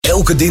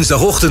Elke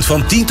dinsdagochtend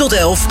van 10 tot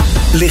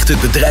 11 ligt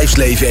het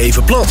bedrijfsleven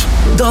even plat.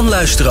 Dan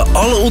luisteren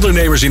alle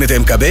ondernemers in het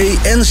MKB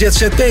en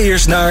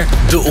ZZP'ers naar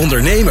De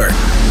Ondernemer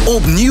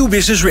op Nieuw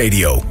Business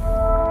Radio.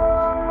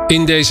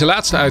 In deze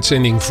laatste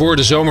uitzending voor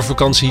de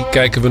zomervakantie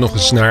kijken we nog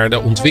eens naar de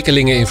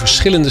ontwikkelingen in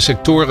verschillende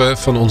sectoren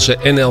van onze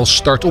NL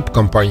Start-up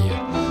campagne.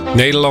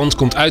 Nederland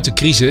komt uit de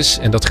crisis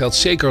en dat geldt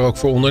zeker ook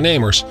voor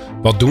ondernemers.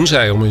 Wat doen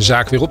zij om hun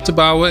zaak weer op te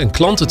bouwen en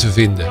klanten te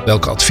vinden?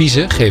 Welke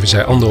adviezen geven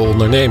zij andere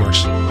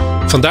ondernemers?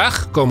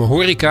 Vandaag komen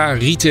horeca,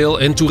 retail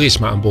en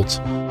toerisme aan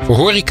bod. Voor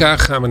horeca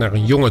gaan we naar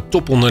een jonge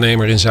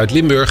topondernemer in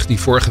Zuid-Limburg die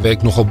vorige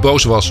week nogal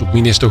boos was op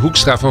minister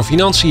Hoekstra van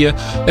Financiën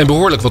en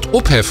behoorlijk wat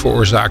ophef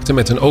veroorzaakte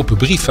met een open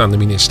brief aan de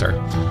minister.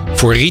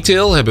 Voor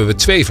retail hebben we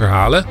 2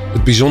 verhalen.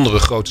 Het bijzondere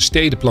grote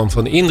stedenplan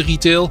van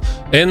InRetail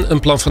en een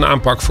plan van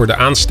aanpak voor de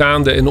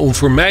aanstaande en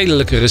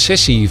onvermijdelijke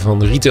recessie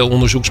van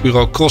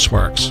retailonderzoeksbureau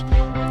Crossmarks.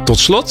 Tot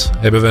slot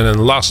hebben we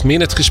een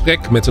last-minute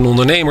gesprek met een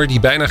ondernemer die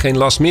bijna geen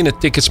last-minute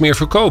tickets meer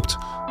verkoopt.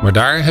 Maar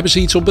daar hebben ze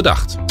iets op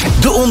bedacht.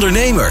 De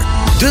Ondernemer,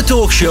 de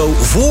talkshow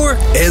voor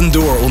en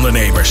door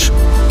ondernemers.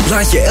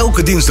 Laat je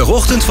elke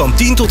dinsdagochtend van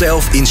 10 tot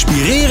 11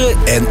 inspireren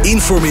en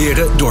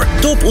informeren door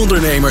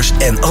topondernemers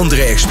en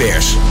andere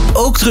experts.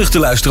 Ook terug te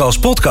luisteren als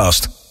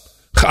podcast.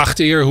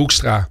 Geachte heer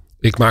Hoekstra,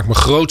 ik maak me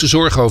grote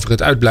zorgen over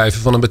het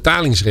uitblijven van een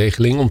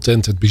betalingsregeling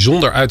omtrent het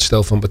bijzonder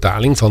uitstel van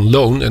betaling van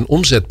loon- en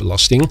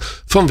omzetbelasting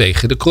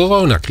vanwege de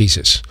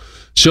coronacrisis.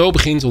 Zo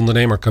begint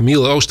ondernemer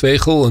Camille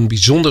Oostwegel een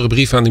bijzondere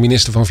brief aan de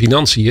minister van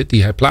Financiën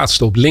die hij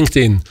plaatste op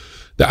LinkedIn.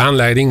 De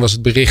aanleiding was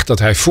het bericht dat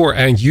hij voor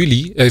eind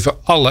juli even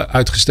alle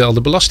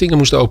uitgestelde belastingen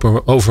moest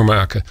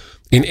overmaken.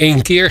 In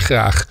 1 keer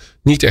graag.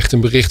 Niet echt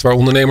een bericht waar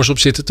ondernemers op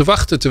zitten te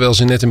wachten terwijl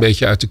ze net een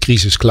beetje uit de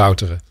crisis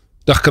klauteren.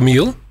 Dag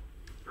Camille.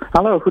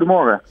 Hallo,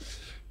 goedemorgen.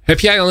 Heb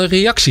jij al een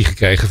reactie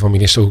gekregen van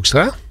minister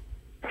Hoekstra?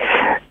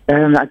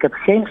 Ik heb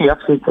geen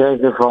reactie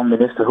gekregen van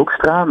minister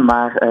Hoekstra,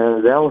 maar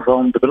wel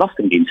van de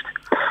Belastingdienst.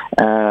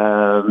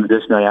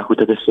 Dus nou ja, goed,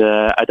 dat is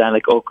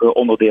uiteindelijk ook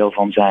onderdeel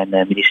van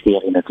zijn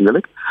ministerie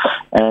natuurlijk.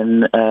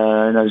 En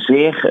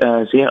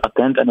zeer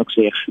attent en ook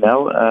zeer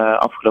snel.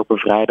 Afgelopen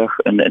vrijdag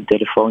een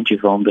telefoontje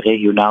van de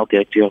regionaal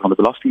directeur van de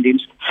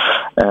Belastingdienst.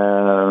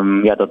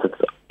 Dat het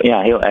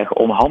heel erg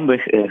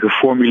onhandig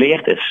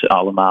geformuleerd is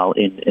allemaal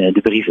in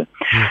de brieven.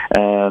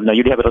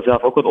 Jullie hebben er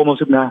zelf ook wat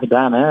onderzoek naar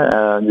gedaan. Hè?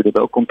 Jullie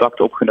hebben ook contact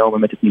opgenomen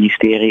met het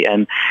ministerie.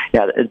 En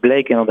ja, het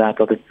bleek inderdaad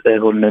dat het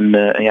gewoon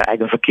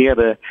eigenlijk een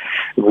verkeerde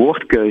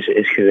woordkeuze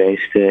is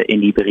geweest in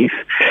die brief.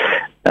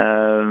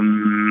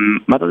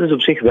 Maar dat is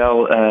op zich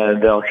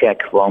wel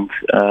gek, want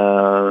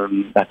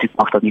natuurlijk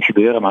mag dat niet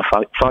gebeuren,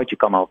 maar foutje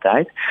kan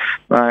altijd.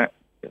 Maar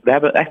we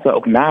hebben echt wel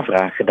ook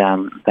navraag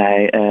gedaan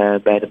bij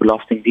de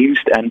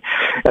Belastingdienst. En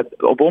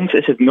op ons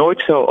is het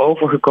nooit zo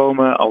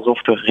overgekomen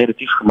alsof er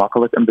relatief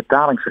gemakkelijk een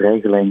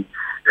betalingsregeling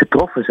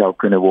getroffen zou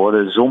kunnen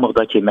worden zonder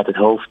dat je met het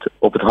hoofd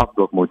op het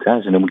hakblok moet.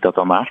 Hè, zo noem ik dat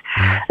dan maar.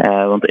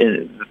 Want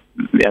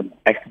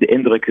echt de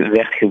indruk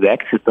werd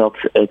gewekt dat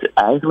het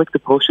eigenlijk de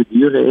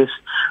procedure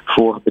is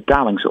voor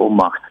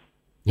betalingsonmacht.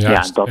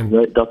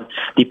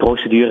 Die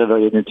procedure wil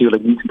je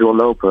natuurlijk niet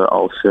doorlopen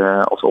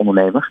als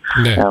ondernemer.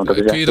 Nee. Want dat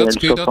is echt een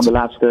soort van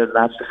de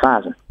laatste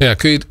fase. Ja,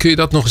 kun je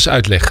dat nog eens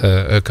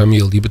uitleggen,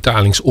 Camille, die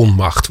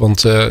betalingsonmacht?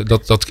 Want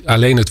dat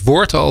alleen het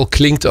woord al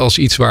klinkt als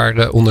iets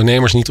waar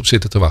ondernemers niet op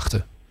zitten te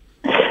wachten.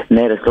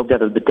 Nee, dat klopt. Ja,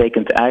 dat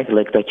betekent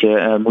eigenlijk dat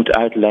je moet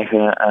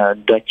uitleggen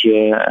dat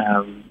je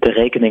de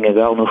rekeningen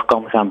wel nog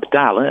kan gaan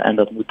betalen. En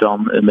dat moet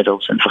dan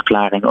middels een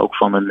verklaring ook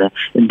van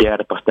een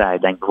derde partij.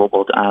 Denk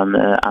bijvoorbeeld aan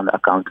de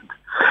accountant.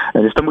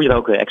 Dus daar moet je er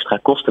ook extra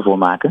kosten voor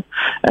maken.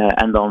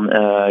 En dan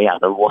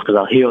wordt er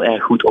wel heel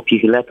erg goed op je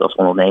gelet als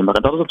ondernemer.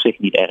 En dat is op zich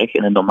niet erg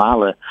in een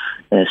normale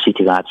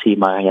situatie.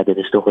 Maar ja, dit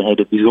is toch een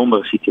hele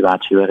bijzondere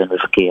situatie waarin we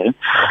verkeren.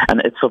 En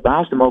het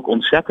verbaasde me ook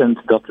ontzettend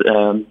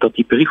dat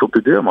die brief op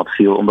de deurmat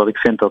viel. Omdat ik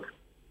vind dat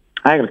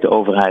eigenlijk de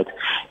overheid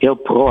heel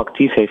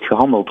proactief heeft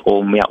gehandeld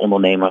om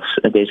ondernemers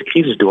deze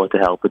crisis door te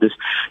helpen. Dus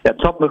het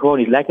zat me gewoon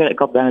niet lekker. Ik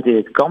had bijna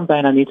het kan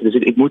bijna niet, dus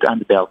ik moet aan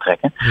de bel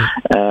trekken.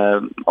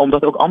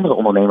 Omdat ook andere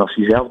ondernemers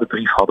diezelfde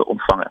brief hadden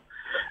ontvangen.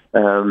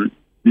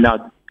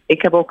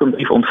 Ik heb ook een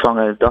brief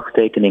ontvangen,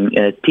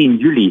 dagtekening 10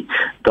 juli,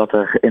 dat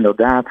er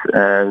inderdaad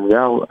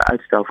wel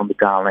uitstel van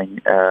betaling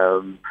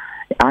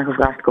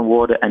aangevraagd kan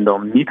worden en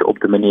dan niet op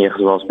de manier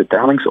zoals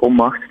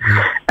betalingsonmacht.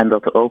 En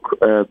dat er ook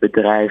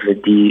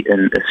bedrijven die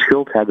een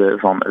schuld hebben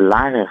van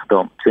lager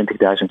dan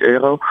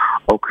 €20.000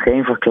 ook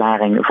geen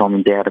verklaring van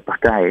een derde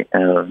partij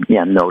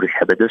nodig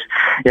hebben. Dus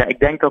ja, ik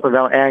denk dat er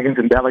wel ergens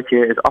een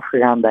belletje is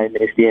afgegaan bij het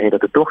ministerie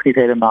dat het toch niet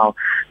helemaal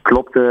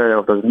klopte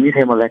of dat het niet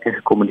helemaal lekker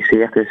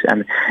gecommuniceerd is. En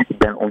ik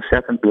ben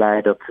ontzettend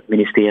blij dat het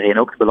ministerie en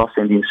ook de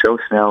Belastingdienst zo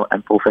snel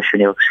en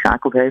professioneel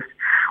geschakeld heeft.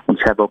 Want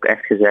ze hebben ook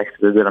echt gezegd,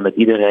 we willen met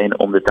iedereen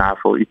om de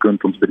tafel. U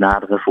kunt ons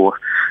benaderen voor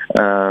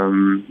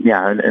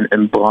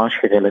een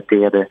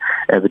branche-gerelateerde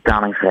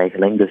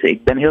betalingsregeling. Dus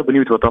ik ben heel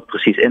benieuwd wat dat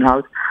precies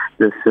inhoudt.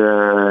 Dus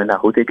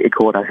ik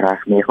hoor daar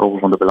graag meer over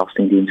van de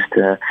Belastingdienst.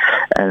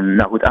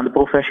 Aan de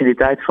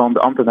professionaliteit van de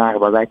ambtenaren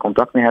waar wij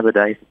contact mee hebben,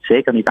 daar is het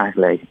zeker niet aan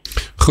gelegen.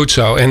 Goed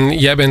zo. En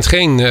jij bent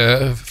geen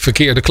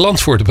verkeerde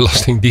klant voor de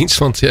Belastingdienst,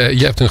 want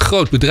je hebt een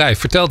groot bedrijf.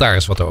 Vertel daar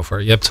eens wat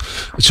over. Je hebt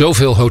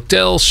zoveel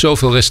hotels,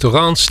 zoveel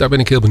restaurants. Daar ben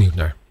ik heel benieuwd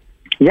naar.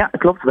 Ja,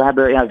 klopt. We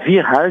hebben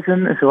 4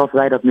 huizen, zoals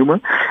wij dat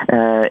noemen,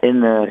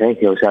 in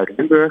regio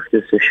Zuid-Limburg.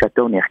 Dus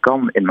Château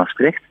Neerkan in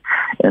Maastricht.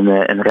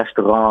 Een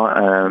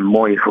restaurant,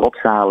 mooie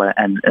vooropzalen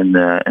en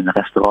een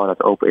restaurant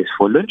dat open is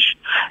voor lunch.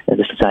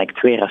 Dus dat zijn eigenlijk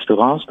 2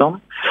 restaurants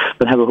dan.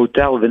 Dan hebben we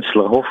Hotel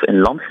Winselerhof in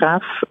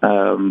Landgraaf.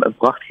 Een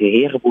prachtige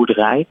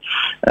herenboerderij.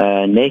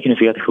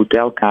 49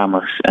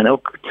 hotelkamers en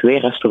ook 2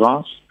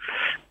 restaurants.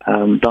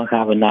 Dan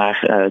gaan we naar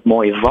het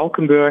mooie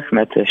Valkenburg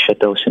met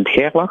Château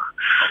Sint-Gerlach.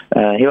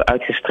 Heel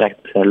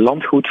uitgestrekt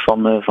landgoed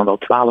van wel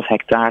 12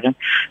 hectare.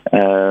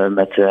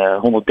 Met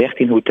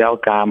 113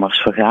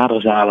 hotelkamers,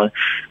 vergaderzalen.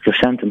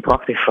 Recent een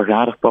prachtig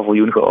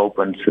vergaderpaviljoen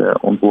geopend,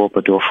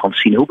 ontworpen door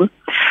Francine Hoebe.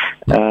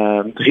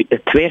 Dus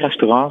 2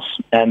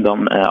 restaurants en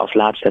dan als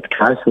laatste het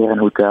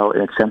Kruisherenhotel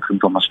in het centrum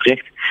van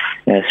Maastricht.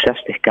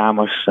 60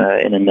 kamers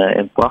in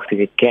een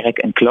prachtige kerk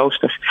en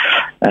klooster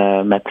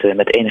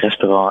met 1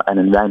 restaurant en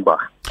een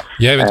wijnbar.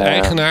 Jij bent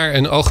eigenaar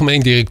en algemeen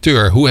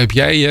directeur. Hoe heb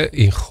jij je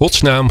in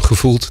godsnaam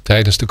gevoeld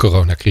tijdens de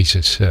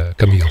coronacrisis,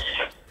 Camille?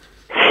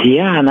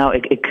 Ja, nou,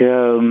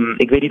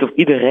 ik weet niet of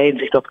iedereen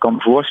zich dat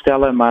kan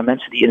voorstellen, maar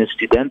mensen die in het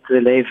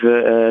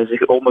studentenleven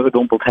zich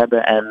ondergedompeld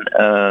hebben en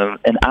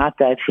een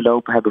A-tijd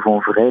gelopen hebben voor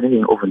een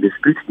vereniging of een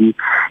dispuut, die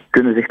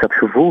kunnen zich dat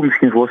gevoel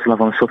misschien voorstellen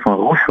van een soort van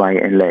roes waar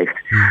je in leeft.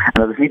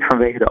 En dat is niet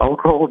vanwege de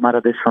alcohol, maar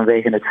dat is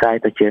vanwege het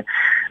feit dat je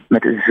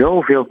met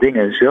zoveel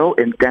dingen zo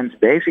intens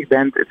bezig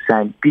bent. Het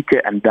zijn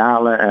pieken en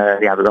dalen,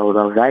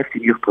 wel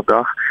 15 uur per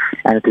dag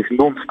en het is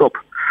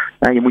non-stop.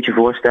 Je moet je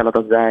voorstellen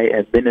dat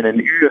wij binnen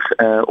een uur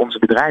onze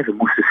bedrijven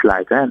moesten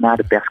sluiten na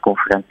de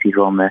persconferentie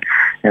van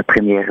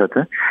premier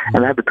Rutte. En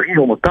we hebben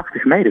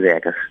 380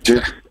 medewerkers.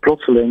 Dus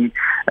plotseling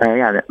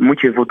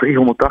moet je voor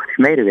 380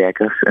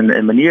 medewerkers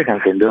een manier gaan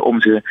vinden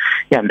om ze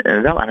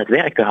wel aan het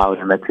werk te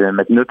houden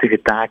met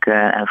nuttige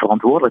taken en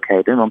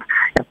verantwoordelijkheden. Want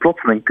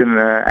plotseling kunnen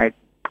we eigenlijk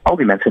al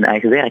die mensen hun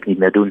eigen werk niet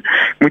meer doen.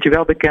 Moet je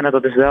wel bekennen,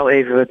 dat is wel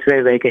even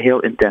 2 weken heel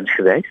intens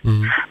geweest.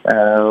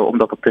 Om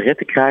dat op de rit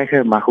te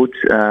krijgen. Maar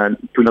goed,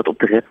 toen dat op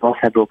de rit was,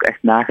 hebben we ook echt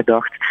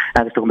nagedacht.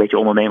 Het is toch een beetje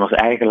ondernemers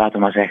eigen, laten we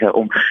maar zeggen,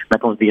 om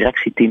met ons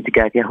directieteam te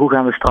kijken, hoe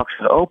gaan we straks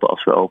weer open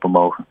als we open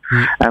mogen?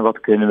 En wat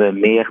kunnen we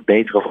meer,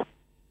 beter of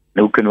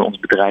hoe kunnen we ons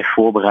bedrijf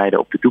voorbereiden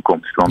op de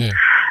toekomst? Want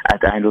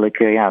uiteindelijk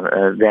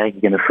werk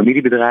ik in een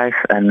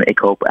familiebedrijf en ik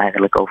hoop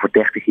eigenlijk over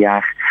 30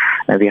 jaar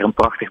weer een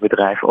prachtig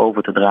bedrijf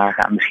over te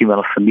dragen aan misschien wel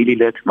een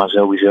familielid, maar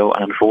sowieso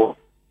aan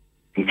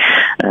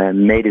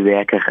een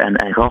medewerker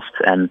en gast.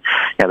 En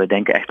we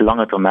denken echt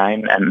lange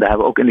termijn en daar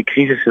hebben we ook in de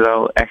crisis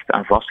wel echt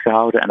aan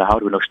vastgehouden en daar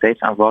houden we nog steeds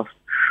aan vast.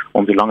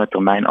 Onze lange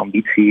termijn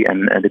ambitie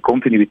en de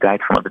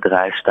continuïteit van het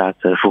bedrijf staat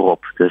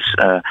voorop. Dus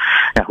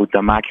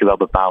daar maak je wel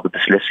bepaalde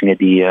beslissingen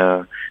die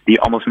je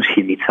anders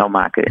misschien niet zou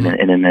maken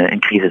in een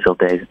crisis als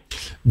deze.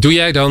 Doe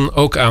jij dan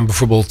ook aan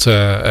bijvoorbeeld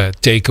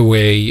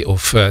takeaway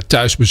of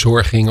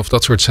thuisbezorging of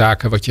dat soort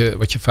zaken wat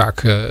je vaak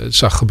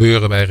zag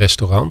gebeuren bij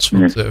restaurants?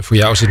 Want voor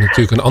jou is het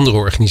natuurlijk een andere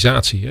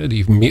organisatie, hè,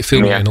 die veel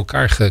meer in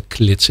elkaar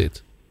geklitst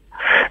zit.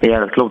 Ja,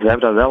 dat klopt. We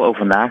hebben daar wel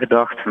over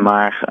nagedacht,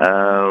 maar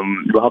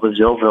we hadden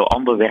zoveel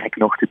ander werk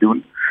nog te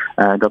doen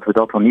dat we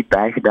dat er niet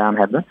bij gedaan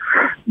hebben.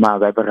 Maar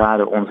wij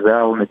beraden ons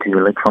wel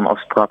natuurlijk van als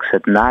straks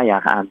het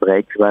najaar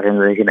aanbreekt, waarin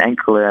we geen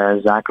enkele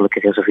zakelijke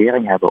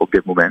reservering hebben op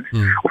dit moment,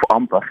 of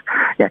amper,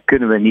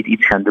 kunnen we niet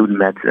iets gaan doen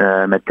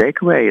met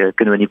takeaway?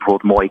 Kunnen we niet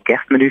bijvoorbeeld mooie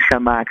kerstmenu's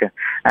gaan maken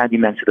die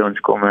mensen door ons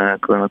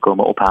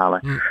komen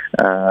ophalen?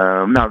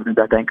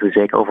 Daar denken we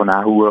zeker over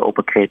na hoe we op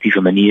een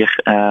creatieve manier,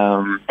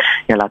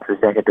 laten we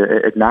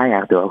zeggen, het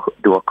najaar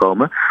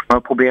doorkomen. Maar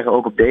we proberen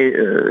ook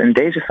in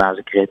deze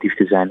fase creatief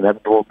te zijn. We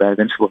hebben bijvoorbeeld bij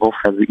Winselerhof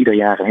ieder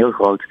jaar een heel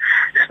groot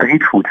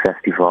streetfood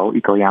festival,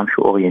 Italiaans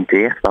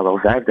georiënteerd, waar wel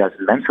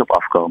 5000 mensen op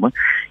afkomen.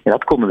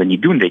 Dat konden we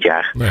niet doen dit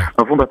jaar. Ja. Maar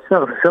we vonden dat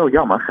zelf zo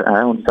jammer,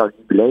 want het zou een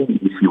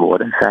jubileumeditie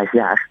worden, 5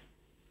 jaar.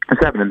 Dus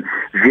we hebben een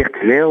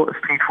virtueel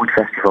streetfood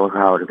festival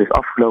gehouden. Dus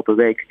afgelopen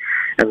week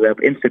hebben we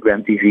op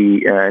Instagram TV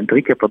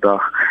 3 keer per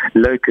dag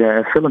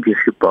leuke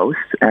filmpjes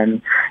gepost.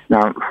 En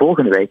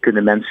volgende week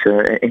kunnen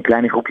mensen in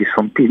kleine groepjes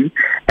van 10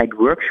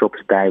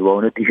 workshops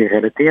bijwonen die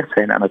gerelateerd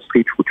zijn aan het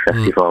streetfood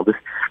festival. Dus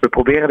we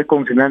proberen de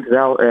consument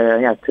wel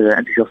te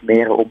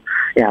enthousiasmeren om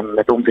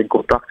met ons in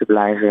contact te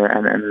blijven.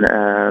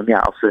 En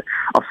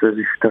als ze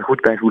zich er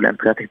goed bij voelen en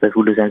prettig bij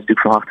voelen, zijn ze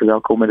natuurlijk van harte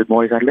welkom in het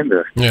mooie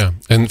Zuid-Limburg. Ja,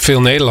 en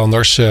veel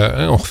Nederlanders,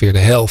 ongeveer de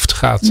helft,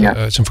 gaat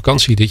zijn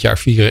vakantie dit jaar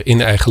vieren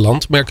in eigen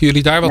land. Merken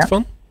jullie daar wat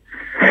van?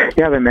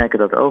 Ja, wij merken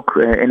dat ook.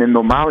 In een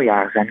normaal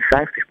jaar zijn 50%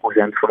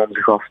 van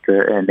onze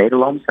gasten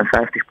Nederlands en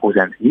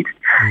 50% niet.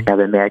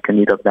 Wij merken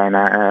nu dat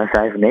bijna 95%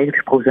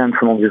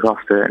 van onze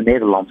gasten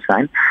Nederlands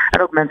zijn.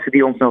 En ook mensen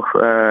die ons nog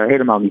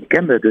helemaal niet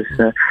kenden. Dus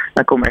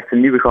dan komen echt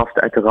nieuwe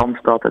gasten uit de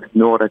Randstad, uit het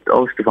noorden, uit het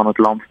oosten van het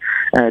land.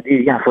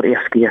 Die voor de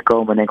eerste keer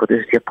komen en denken, wat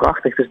is het hier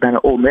prachtig. Het is bijna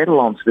all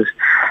Nederlands. Dus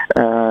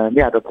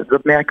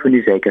Dat merken we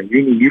nu zeker in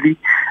juni, juli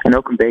en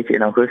ook een beetje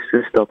in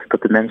augustus dat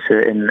de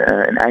mensen in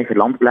eigen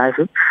land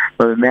blijven.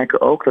 Maar we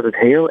merken ook dat het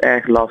heel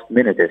erg last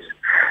minute is.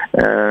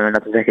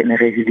 Laten we zeggen, in een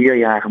regulier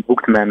jaar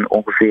boekt men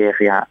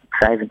ongeveer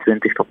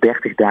 25 tot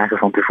 30 dagen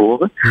van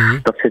tevoren. Mm-hmm.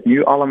 Dat zit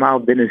nu allemaal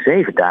binnen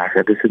 7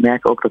 dagen. Dus we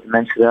merken ook dat de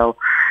mensen wel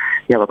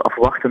wat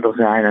afwachtender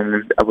zijn en op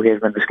een gegeven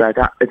moment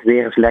besluiten, het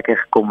weer is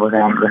lekker, kom, we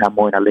gaan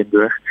mooi naar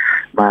Limburg.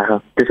 Maar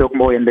het is ook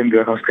mooi in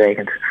Limburg als het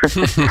regent.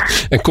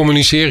 En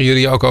communiceren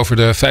jullie ook over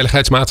de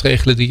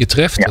veiligheidsmaatregelen die je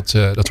treft?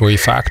 Ja. Dat hoor je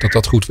vaak,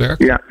 dat goed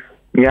werkt?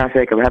 Ja,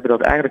 zeker. We hebben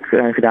dat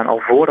eigenlijk gedaan al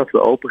voordat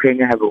we open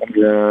gingen. Hebben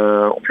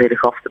we ons hele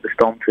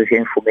gastenbestand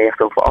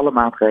geïnformeerd over alle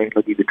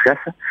maatregelen die we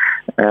treffen.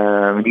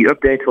 Die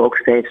updaten we ook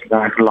steeds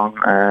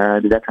nagelang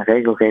de wet en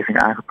regelgeving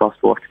aangepast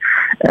wordt.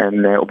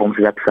 En op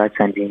onze website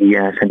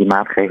zijn die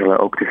maatregelen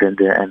ook te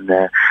vinden. En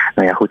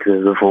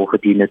we volgen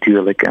die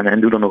natuurlijk en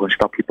doen er nog een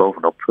stapje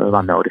bovenop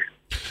waar nodig.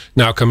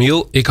 Nou,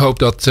 Camille, ik hoop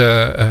dat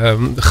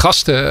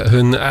gasten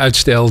hun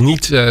uitstel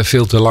niet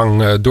veel te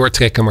lang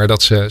doortrekken, maar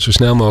dat ze zo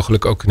snel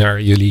mogelijk ook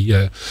naar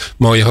jullie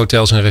mooie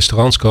hotels en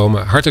restaurants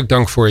komen. Hartelijk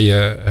dank voor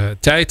je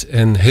tijd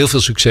en heel veel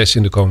succes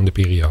in de komende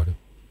periode.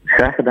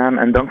 Graag gedaan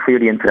en dank voor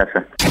jullie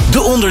interesse.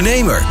 De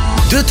Ondernemer,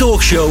 de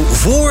talkshow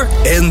voor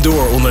en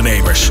door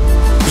ondernemers.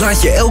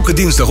 Laat je elke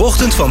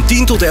dinsdagochtend van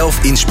 10 tot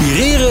 11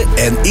 inspireren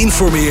en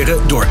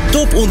informeren door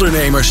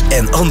topondernemers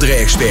en andere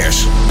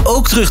experts.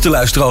 Ook terug te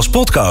luisteren als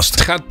podcast.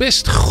 Het gaat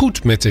best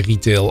goed met de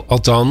retail.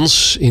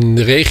 Althans, in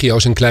de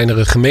regio's en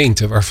kleinere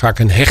gemeenten waar vaak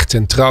een hecht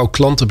en trouw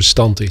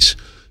klantenbestand is.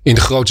 In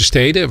de grote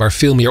steden, waar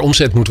veel meer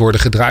omzet moet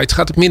worden gedraaid,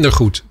 gaat het minder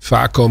goed.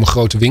 Vaak komen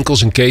grote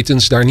winkels en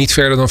ketens daar niet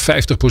verder dan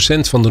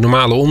 50% van de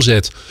normale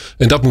omzet.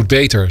 En dat moet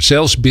beter,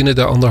 zelfs binnen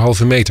de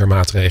 1,5 meter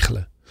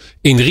maatregelen.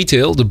 In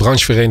retail, de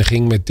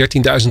branchevereniging met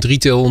 13.000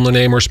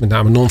 retailondernemers, met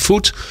name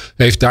non-food,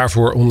 heeft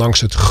daarvoor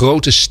onlangs het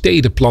grote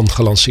stedenplan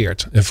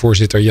gelanceerd. En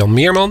voorzitter Jan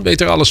Meerman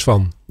weet er alles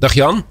van. Dag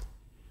Jan.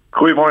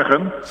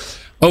 Goedemorgen.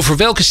 Over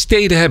welke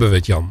steden hebben we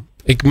het, Jan?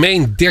 Ik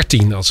meen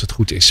 13 als het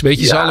goed is. Weet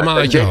je ze allemaal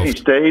uit je hoofd?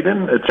 13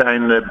 steden. Het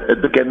zijn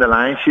het bekende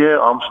lijstje.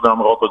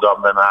 Amsterdam,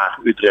 Rotterdam, Den Haag,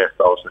 Utrecht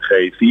als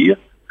de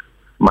G4.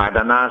 Maar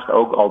daarnaast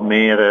ook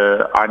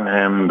Almere,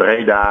 Arnhem,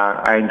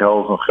 Breda,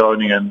 Eindhoven,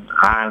 Groningen,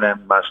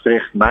 Haarlem,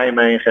 Maastricht,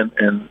 Nijmegen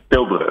en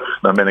Tilburg.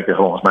 Dan ben ik er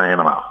volgens mij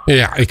helemaal.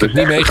 Ja, ik heb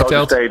niet meegeteld.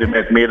 Grote steden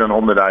met meer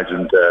dan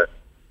 100.000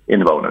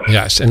 inwoners.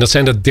 Juist, en dat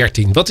zijn er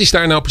 13. Wat is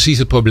daar nou precies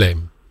het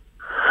probleem?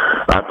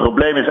 Nou, het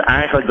probleem is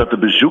eigenlijk dat de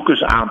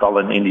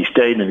bezoekersaantallen in die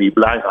steden die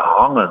blijven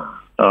hangen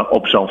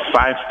op zo'n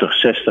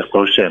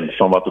 50-60%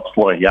 van wat het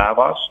vorig jaar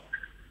was.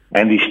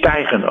 En die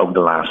stijgen ook de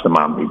laatste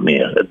maand niet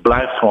meer. Het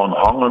blijft gewoon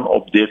hangen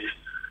op dit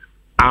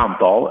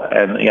aantal.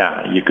 En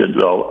je kunt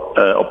wel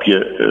op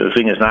je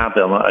vingers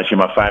natellen als je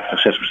maar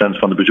 50-60%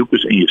 van de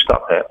bezoekers in je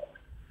stad hebt.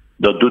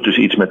 Dat doet dus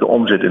iets met de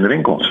omzet in de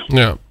winkels.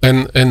 Ja,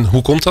 en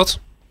hoe komt dat?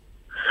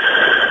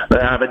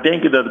 Nou ja, we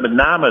denken dat het met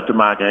name te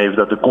maken heeft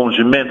dat de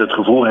consument het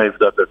gevoel heeft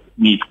dat het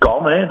niet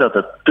kan. Hè? Dat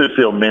er te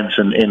veel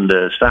mensen in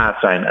de straat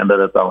zijn en dat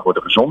het dan voor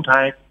de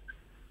gezondheid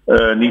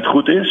niet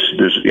goed is.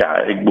 Dus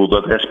ik bedoel,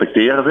 dat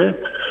respecteren we.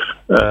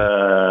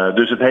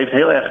 Dus het heeft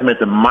heel erg met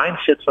de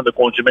mindset van de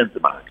consument te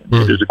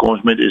maken. Dus de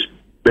consument is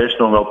best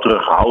nog wel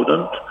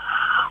terughoudend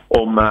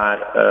om naar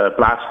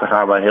plaatsen te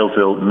gaan waar heel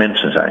veel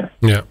mensen zijn.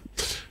 Ja.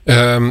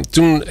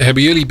 Toen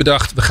hebben jullie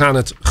bedacht, we gaan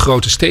het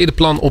grote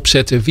stedenplan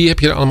opzetten. Wie heb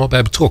je er allemaal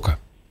bij betrokken?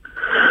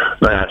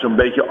 Nou ja, zo'n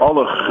beetje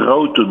alle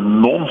grote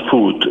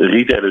non-food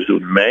retailers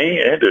doen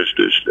mee. Hè? Dus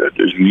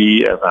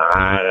Wie,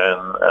 Haren,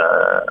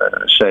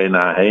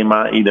 Sena,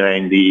 Hema.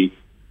 Iedereen die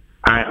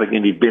eigenlijk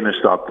in die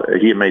binnenstad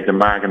hiermee te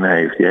maken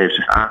heeft, die heeft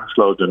zich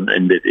aangesloten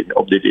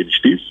op dit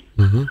initiatief.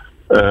 Mm-hmm.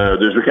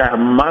 Dus we krijgen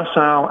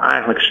massaal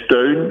eigenlijk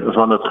steun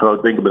van het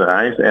groot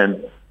winkelbedrijf. En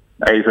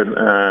even,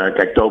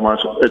 kijk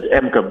Thomas,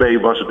 het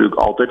MKB was natuurlijk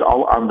altijd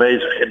al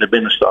aanwezig in de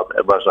binnenstad.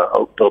 En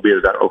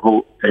probeerde daar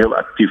ook heel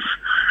actief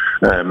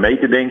mee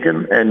te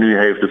denken. En nu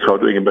heeft het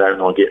grote winkelbedrijf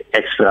nog een keer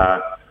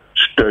extra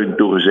steun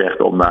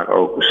toegezegd om daar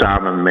ook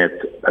samen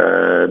met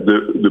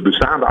de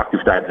bestaande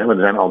activiteiten, want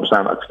er zijn al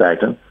bestaande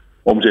activiteiten,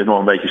 om zich nog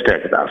een beetje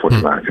sterker daarvoor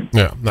te maken.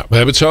 Ja, nou, we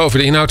hebben het zo over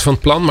de inhoud van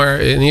het plan, maar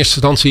in eerste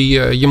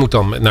instantie, je moet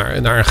dan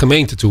naar een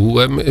gemeente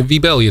toe. Wie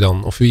bel je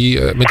dan? Of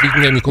met wie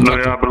neem je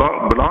contact? Nou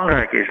ja,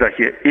 belangrijk is dat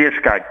je eerst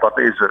kijkt,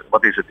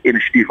 wat is het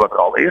initiatief wat er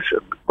al is?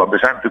 Want er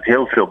zijn natuurlijk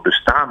heel veel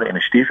bestaande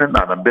initiatieven.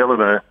 Nou, dan bellen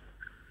we,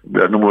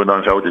 dat noemen we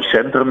dan zo de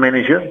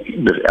centrummanager.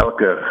 Dus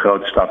elke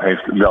grote stad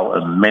heeft wel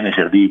een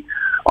manager die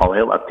al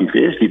heel actief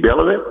is. Die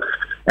bellen we.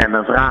 En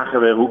dan vragen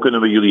we, hoe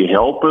kunnen we jullie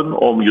helpen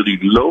om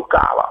jullie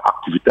lokale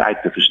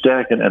activiteit te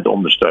versterken en te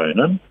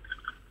ondersteunen.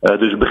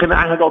 Dus we beginnen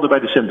eigenlijk altijd bij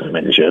de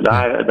centrummanager.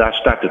 Daar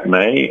start het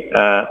mee.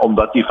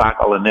 Omdat die vaak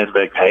al een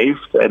netwerk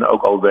heeft en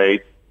ook al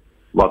weet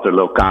wat de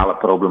lokale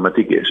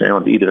problematiek is. Hè?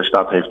 Want iedere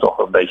stad heeft toch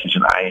een beetje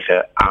zijn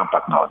eigen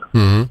aanpak nodig.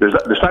 Mm-hmm. Dus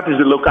de start is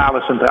de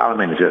lokale centrale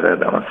manager.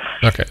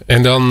 Oké.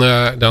 En dan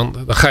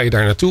ga je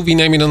daar naartoe. Wie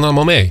neem je dan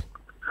allemaal mee?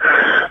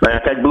 Nou ja,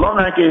 kijk,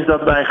 belangrijk is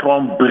dat wij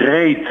gewoon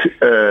breed,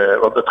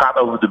 want het gaat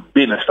over de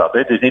binnenstad. Hè.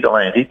 Het is niet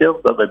alleen retail,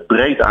 dat wij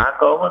breed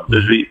aankomen.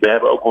 Dus we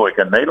hebben ook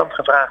Horeca Nederland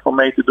gevraagd om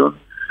mee te doen.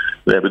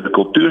 We hebben de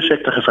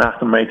cultuursector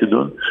gevraagd om mee te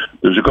doen.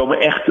 Dus we komen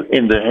echt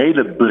in de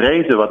hele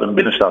breedte wat een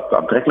binnenstad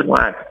aantrekkelijk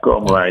maakt,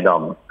 komen wij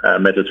dan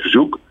met het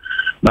verzoek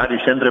naar die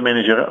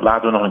centrummanager.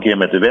 Laten we nog een keer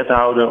met de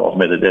wethouder of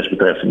met de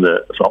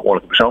desbetreffende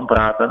verantwoordelijke persoon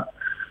praten.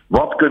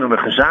 Wat kunnen we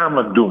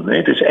gezamenlijk doen?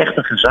 Het is echt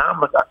een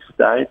gezamenlijke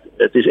activiteit.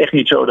 Het is echt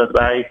niet zo dat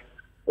wij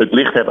het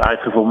licht hebben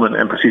uitgevonden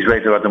en precies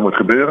weten wat er moet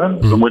gebeuren.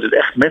 We moeten het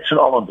echt met z'n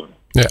allen doen.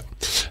 Ja.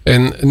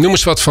 En noem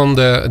eens wat van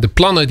de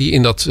plannen die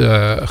in dat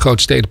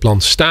grote stedenplan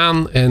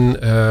staan en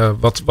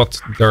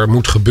wat er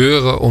moet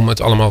gebeuren om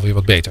het allemaal weer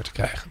wat beter te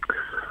krijgen.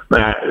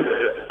 Nou ja,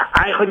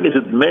 eigenlijk is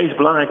het meest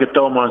belangrijke,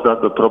 Thomas,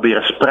 dat we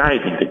proberen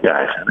spreiding te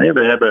krijgen.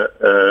 We hebben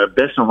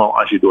best nog wel,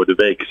 als je door de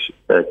week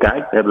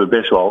kijkt, hebben we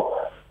best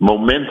wel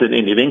momenten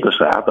in die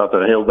winkelstraat dat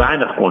er heel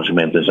weinig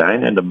consumenten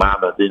zijn. En de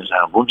maandag,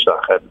 dinsdag en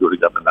woensdag bedoel ik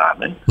dat met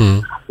name.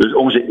 Dus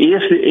onze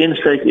eerste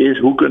insteek is,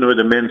 hoe kunnen we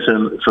de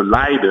mensen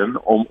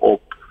verleiden om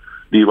op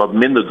die wat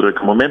minder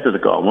drukke momenten te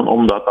komen.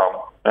 Omdat dan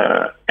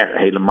er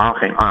helemaal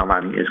geen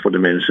aanleiding is voor de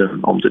mensen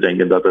om te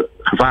denken dat het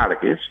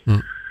gevaarlijk is.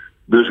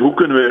 Dus hoe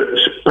kunnen we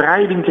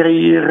spreiding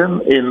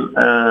creëren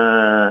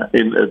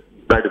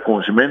bij de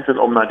consumenten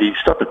om naar die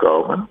stad te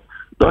komen.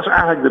 Dat is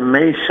eigenlijk de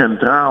meest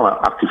centrale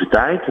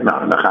activiteit.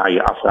 Nou, dan ga je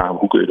je afvragen,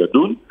 hoe kun je dat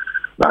doen?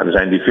 Nou, er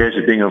zijn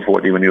diverse dingen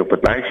voor die we nu op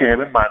het lijstje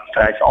hebben, maar het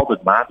vereist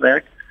altijd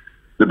maatwerk.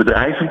 De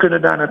bedrijven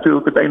kunnen daar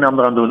natuurlijk het een en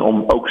ander aan doen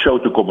om ook zo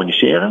te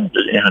communiceren.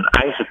 Dus in hun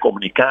eigen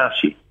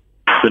communicatie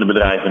kunnen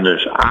bedrijven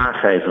dus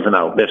aangeven van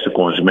nou, beste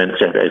consument, ik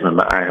zeg het even met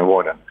mijn eigen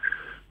woorden.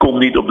 Kom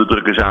niet op de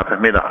drukke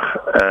zaterdagmiddag,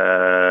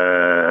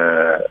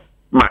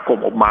 maar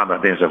kom op maandag,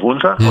 dinsdag,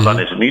 woensdag, want dan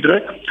is het niet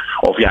druk.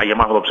 Of ja, je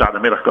mag wel op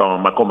zaterdagmiddag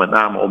komen, maar kom met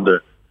name op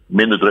de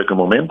minder drukke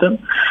momenten.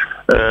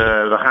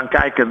 We gaan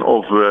kijken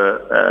of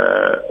we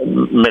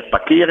met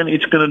parkeren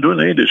iets kunnen doen.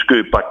 Hè? Dus kun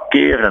je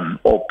parkeren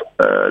op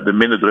de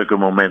minder drukke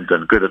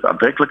momenten, kun je het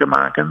aantrekkelijker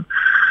maken.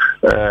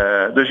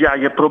 Dus ja,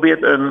 je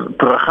probeert een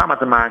programma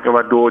te maken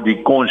waardoor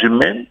die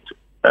consument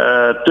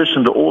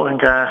tussen de oren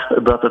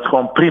krijgt dat het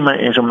gewoon prima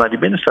is om naar die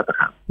binnenstad te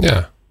gaan.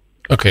 Ja.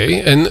 Oké,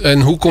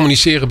 en hoe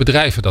communiceren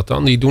bedrijven dat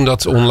dan? Die doen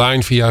dat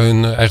online via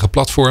hun eigen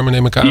platformen,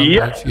 neem ik aan?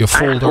 Ja, via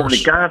folders?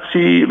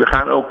 communicatie. We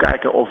gaan ook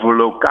kijken of we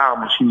lokaal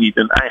misschien niet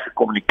een eigen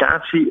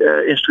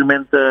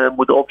communicatie-instrument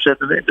moeten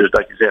opzetten. Dus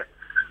dat je zegt,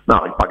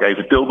 nou, ik pak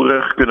even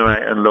Tilburg. Kunnen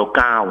wij een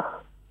lokaal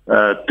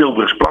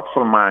Tilburgs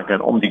platform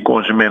maken om die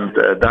consument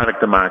duidelijk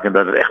te maken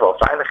dat het echt wel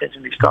veilig is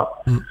in die stad?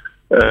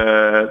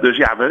 Dus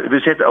ja, we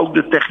zetten ook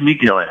de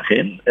techniek heel erg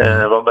in.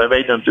 Want wij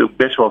weten natuurlijk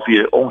best wel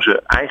via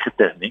onze eigen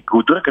techniek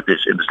hoe druk het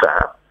is in de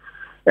straat.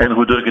 En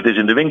hoe druk het is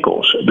in de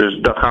winkels. Dus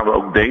dat gaan we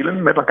ook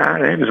delen met elkaar.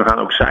 Hè? Dus we gaan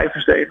ook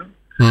cijfers delen.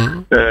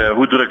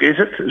 Hoe druk is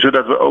het?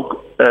 Zodat we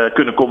ook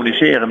kunnen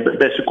communiceren.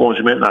 Beste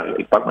consument, nou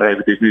ik pak maar even,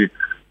 het is nu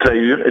 2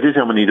 uur. Het is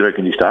helemaal niet druk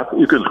in die stad.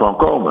 U kunt gewoon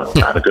komen. Nou,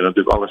 daar kunnen we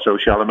natuurlijk alle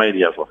sociale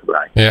media voor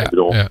gebruiken. Ja, ik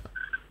bedoel,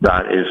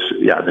 daar is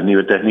de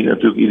nieuwe techniek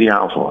natuurlijk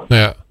ideaal voor.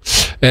 Ja.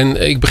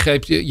 En ik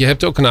begreep, je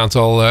hebt ook een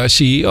aantal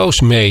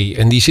CEO's mee.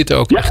 En die zitten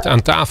ook echt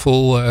aan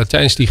tafel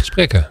tijdens die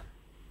gesprekken.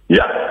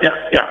 Ja.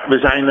 We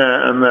zijn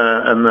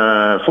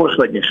een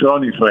voorgesprek in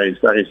Groningen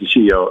geweest. Daar is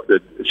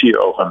de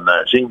CEO van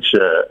Zinks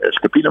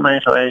Scapino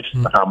mee geweest.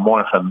 We gaan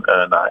morgen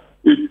naar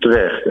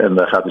Utrecht. En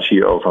daar gaat de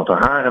CEO van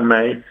Verharen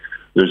mee.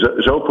 Dus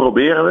zo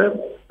proberen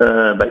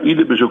we bij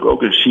ieder bezoek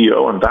ook een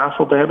CEO aan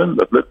tafel te hebben.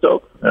 Dat lukt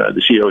ook.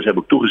 De CEO's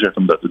hebben ook toegezegd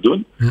om dat te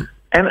doen.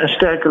 En een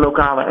sterke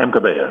lokale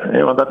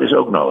MKB'er. Want dat is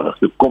ook nodig.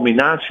 De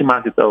combinatie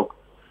maakt het ook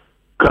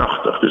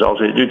krachtig. Dus als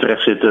we in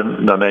Utrecht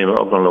zitten, dan nemen we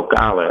ook een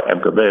lokale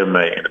MKB'er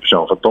mee in de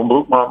persoon van Tom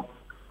Broekman.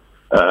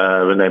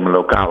 We nemen een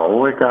lokale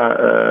horeca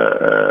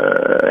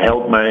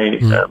held mee.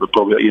 We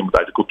proberen iemand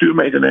uit de cultuur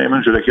mee te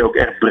nemen, zodat je ook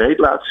echt breed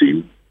laat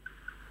zien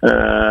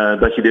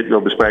dat je dit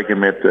wil bespreken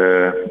met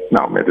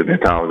de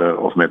wethouder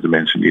of met de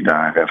mensen die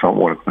daar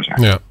verantwoordelijk voor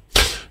zijn. Ja.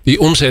 Die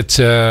omzet,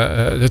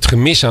 het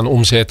gemis aan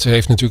omzet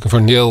heeft natuurlijk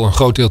een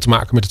groot deel te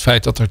maken met het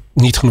feit dat er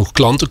niet genoeg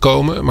klanten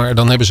komen. Maar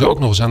dan hebben ze ook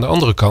nog eens aan de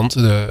andere kant,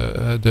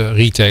 de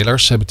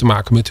retailers hebben te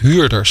maken met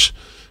huurders.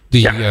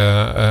 Die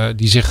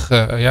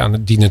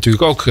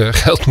natuurlijk ook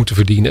geld moeten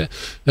verdienen.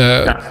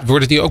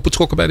 Worden die ook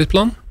betrokken bij dit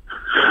plan?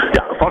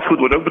 Ja, vastgoed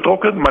wordt ook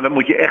betrokken, maar dan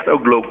moet je echt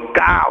ook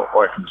lokaal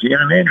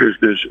organiseren. Hè?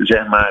 Dus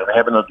zeg maar, we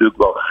hebben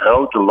natuurlijk wel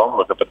grote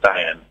landelijke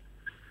partijen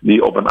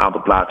die op een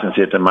aantal plaatsen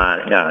zitten,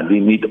 maar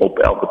die niet op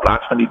elke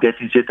plaats van die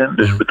 13 zitten.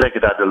 Dus we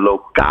betrekken daar de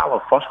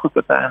lokale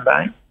vastgoedpartijen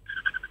bij.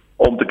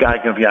 Om te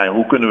kijken van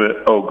hoe kunnen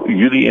we ook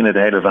jullie in het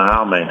hele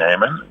verhaal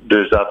meenemen.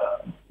 Dus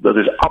dat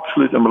is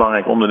absoluut een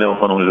belangrijk onderdeel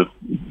van ons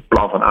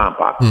plan van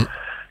aanpak.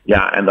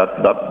 Ja, en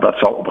dat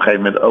zal op een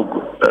gegeven moment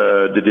ook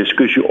de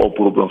discussie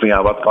oproepen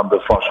van wat kan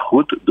de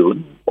vastgoed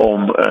doen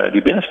om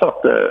die binnenstad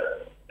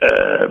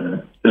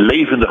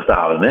levendig te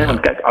houden. Hè? Want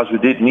kijk, als we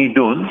dit niet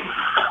doen,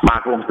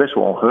 maken we ons best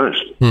wel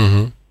ongerust.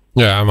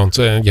 Ja, want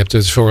je hebt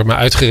het voor me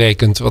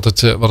uitgerekend wat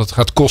het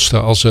gaat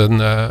kosten als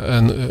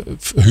een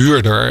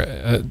huurder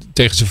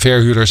tegen zijn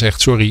verhuurder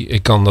zegt: sorry,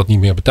 ik kan dat niet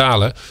meer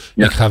betalen.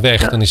 Ja. Ik ga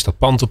weg. Ja. Dan is dat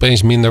pand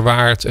opeens minder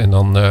waard en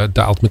dan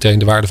daalt meteen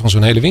de waarde van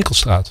zo'n hele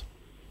winkelstraat.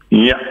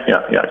 Ja.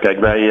 Kijk,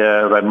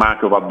 wij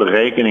maken wat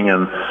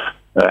berekeningen.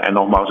 En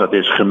nogmaals, dat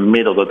is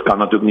gemiddeld. Dat kan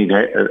natuurlijk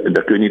niet,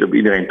 dat kun je niet op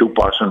iedereen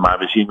toepassen. Maar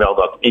we zien wel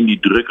dat in die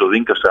drukke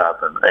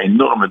winkelstraten een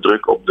enorme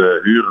druk op de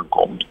huren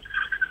komt.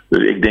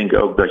 Dus ik denk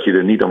ook dat je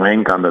er niet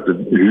omheen kan dat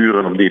de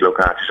huren op die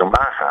locaties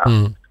omlaag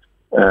gaan.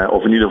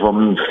 Of in ieder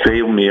geval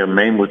veel meer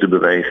mee moeten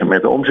bewegen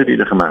met de omzet die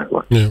er gemaakt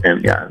wordt. Ja.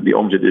 En die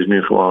omzet is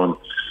nu gewoon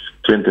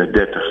 20,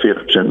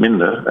 30, 40%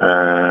 minder.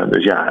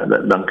 Dus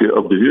dan kun je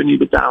ook de huur niet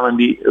betalen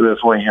die we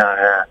vorig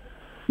jaar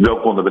wel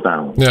konden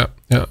betalen.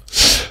 Ja.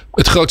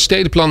 Het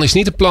grootstedenplan is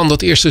niet een plan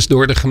dat eerst eens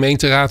door de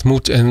gemeenteraad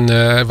moet en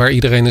waar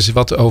iedereen eens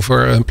wat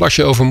over een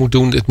plasje over moet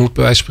doen. Dit moet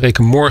bij wijze van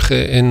spreken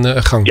morgen in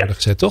gang worden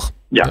gezet, toch?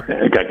 Ja,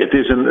 kijk, het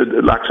is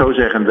laat ik zo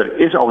zeggen, er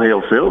is al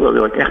heel veel. Dat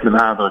wil ik echt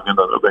benadrukken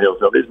dat er ook heel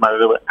veel is. Maar we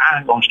willen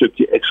eigenlijk nog een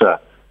stukje extra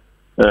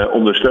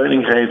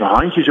ondersteuning geven,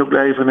 handjes ook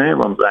leveren. Hè,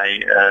 want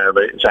wij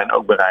zijn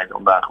ook bereid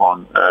om daar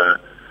gewoon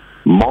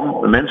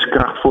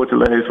menskracht voor te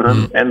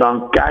leveren. En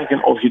dan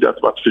kijken of je dat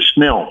wat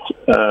versneld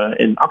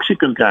in actie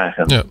kunt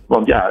krijgen. Ja.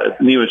 Want het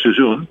nieuwe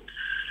seizoen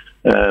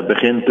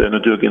begint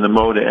natuurlijk in de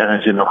mode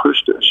ergens in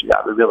augustus.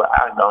 Ja, we willen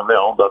eigenlijk dan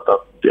wel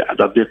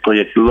dat dit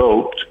project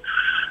loopt.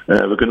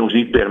 We kunnen ons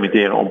niet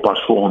permitteren om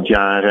pas volgend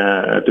jaar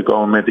te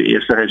komen met de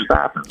eerste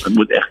resultaten. Het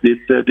moet echt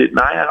dit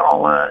najaar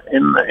al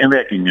in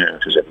werking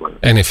gezet worden.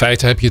 En in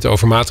feite heb je het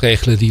over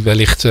maatregelen die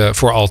wellicht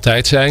voor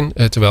altijd zijn.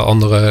 Terwijl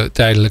andere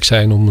tijdelijk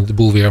zijn om de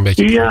boel weer een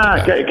beetje te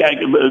krijgen. Kijk,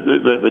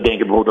 we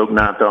denken bijvoorbeeld ook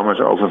na, Thomas,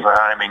 over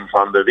verruiming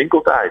van de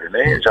winkeltijden.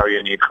 Nee? Zou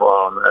je niet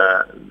gewoon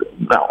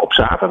op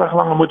zaterdag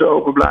langer moeten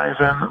open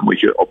blijven? Moet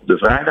je op de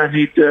vrijdag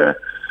niet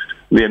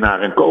weer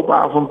naar een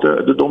koopavond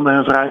de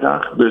donderdag en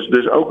vrijdag?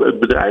 Dus ook het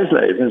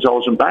bedrijfsleven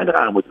zal zijn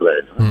bijdrage moeten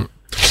leveren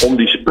om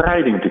die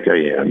spreiding te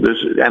creëren.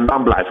 Dus, en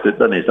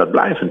dan is dat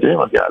blijvend. Hè?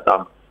 Want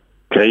dan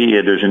creëer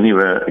je dus een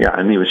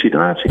nieuwe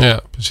situatie. Ja,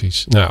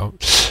 precies. Nou,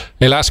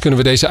 helaas kunnen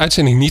we deze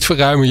uitzending niet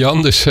verruimen,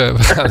 Jan. Dus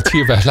we gaan het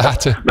hierbij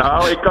laten.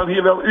 Nou, ik kan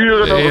hier wel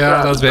uren over praten.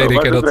 Ja, dat weet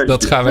ik. En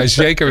dat gaan wij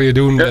zeker weer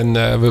doen. Ja. En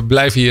we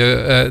blijven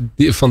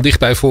je van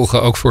dichtbij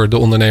volgen, ook voor de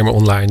Ondernemer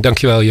Online.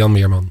 Dankjewel, Jan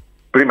Meerman.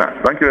 Prima,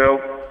 dankjewel.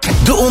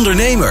 De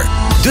Ondernemer,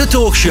 de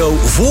talkshow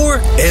voor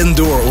en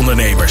door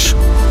ondernemers.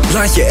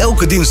 Laat je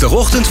elke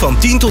dinsdagochtend van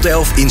 10 tot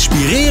 11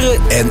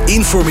 inspireren en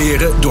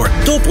informeren door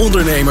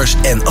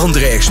topondernemers en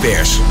andere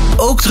experts.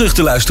 Ook terug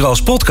te luisteren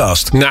als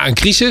podcast. Na een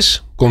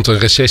crisis komt een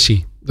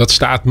recessie. Dat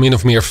staat min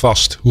of meer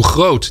vast. Hoe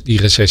groot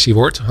die recessie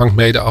wordt, hangt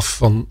mede af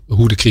van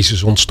hoe de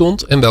crisis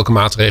ontstond en welke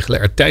maatregelen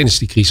er tijdens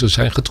die crisis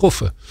zijn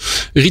getroffen.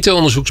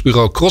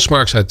 Retailonderzoeksbureau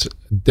Crossmarks uit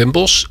Den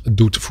Bosch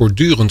doet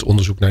voortdurend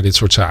onderzoek naar dit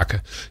soort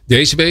zaken.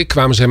 Deze week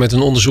kwamen zij met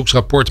een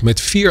onderzoeksrapport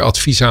met 4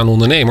 adviezen aan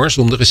ondernemers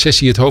om de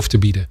recessie het hoofd te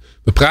bieden.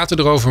 We praten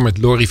erover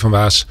met Lori van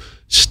Waas,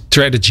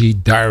 Strategy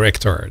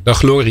Director.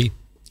 Dag Lori.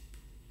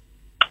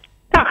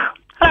 Dag,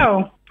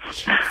 hallo.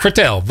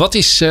 Vertel, wat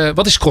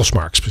is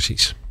Crossmarks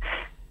precies?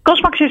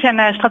 Crossmarks is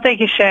een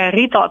strategisch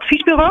retail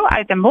adviesbureau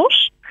uit Den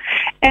Bosch.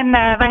 En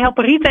wij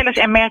helpen retailers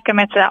en merken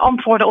met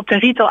antwoorden op de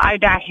retail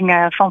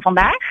uitdagingen van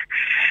vandaag.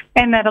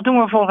 En dat doen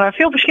we voor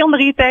veel verschillende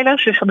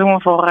retailers. Dus dat doen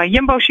we voor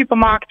Jumbo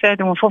supermarkten,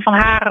 doen we voor Van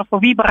Haren, voor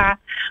Vibra,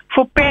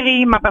 voor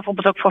Perry, maar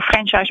bijvoorbeeld ook voor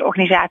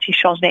franchise-organisaties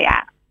zoals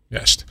DA.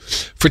 Juist.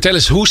 Vertel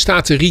eens, hoe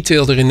staat de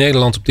retail er in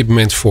Nederland op dit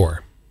moment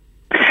voor?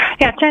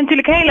 Ja, het zijn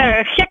natuurlijk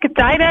hele gekke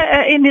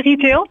tijden in de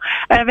retail.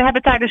 We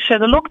hebben tijdens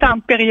de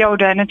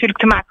lockdownperiode natuurlijk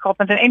te maken gehad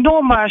met een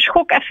enorm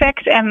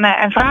schokeffect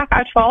en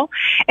vraaguitval.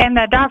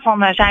 En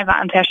daarvan zijn we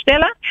aan het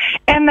herstellen.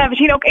 En we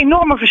zien ook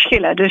enorme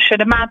verschillen. Dus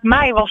de maand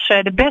mei was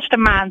de beste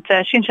maand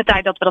sinds de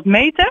tijd dat we dat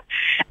meten.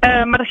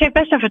 Maar dat geeft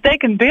best een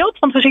vertekend beeld,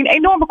 want we zien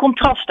enorme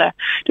contrasten.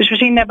 Dus we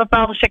zien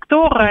bepaalde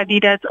sectoren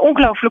die het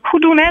ongelooflijk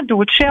goed doen. Hè. Doe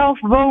het zelf,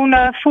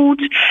 wonen, food.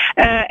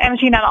 En we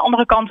zien aan de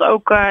andere kant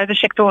ook de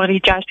sectoren die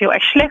het juist heel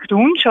erg slecht doen.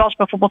 Zoals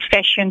bijvoorbeeld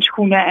fashion,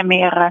 schoenen en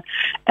meer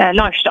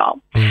lifestyle.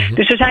 Mm-hmm.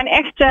 Dus er zijn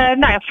echt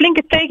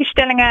flinke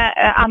tegenstellingen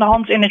aan de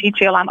hand in de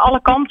retail aan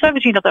alle kanten. We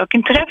zien dat ook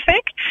in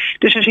traffic.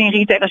 Dus we zien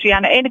retailers die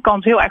aan de ene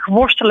kant heel erg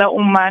worstelen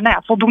om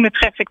voldoende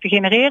traffic te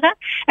genereren.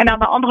 En aan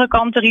de andere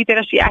kant de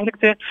retailers die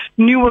eigenlijk de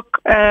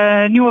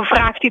nieuwe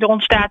vraag die er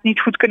ontstaat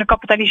niet goed kunnen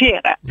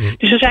kapitaliseren. Mm.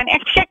 Dus er zijn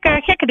echt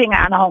gekke dingen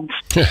aan de hand.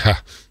 Ja,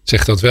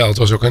 zeg dat wel. Het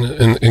was ook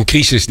een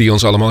crisis die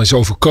ons allemaal is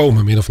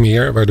overkomen, min of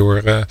meer.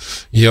 Waardoor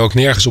je ook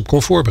nergens op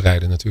kon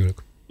voorbereiden natuurlijk.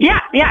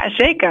 Ja,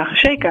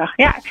 zeker.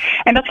 Ja.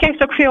 En dat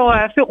geeft ook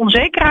veel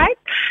onzekerheid.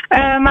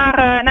 Maar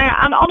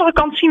aan de andere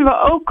kant zien we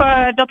ook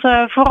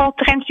dat vooral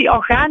trends die al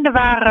gaande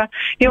waren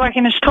heel erg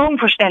in een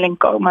stroomversnelling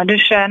komen.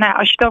 Dus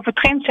als je het over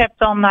trends hebt,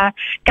 dan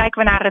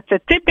kijken we naar het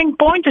tipping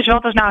point. Dus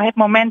wat is nou het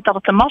moment dat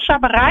het de massa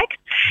bereikt?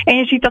 En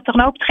je ziet dat er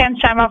een hoop trends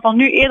zijn waarvan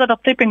nu eerder dat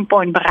tipping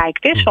point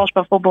bereikt is. Zoals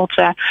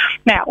bijvoorbeeld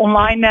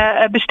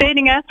online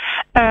bestedingen.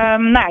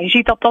 Je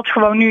ziet dat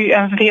gewoon nu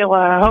een veel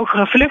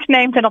hogere vlucht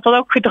neemt en dat dat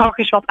ook gedrag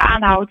is wat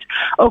aanhoudt houdt,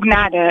 ook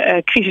na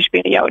de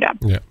crisisperiode.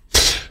 Ja.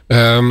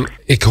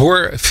 Ik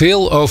hoor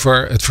veel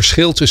over het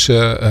verschil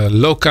tussen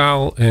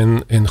lokaal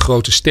en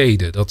grote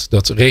steden.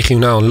 Dat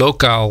regionaal en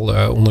lokaal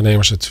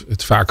ondernemers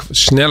het vaak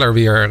sneller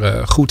weer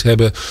goed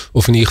hebben.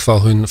 Of in ieder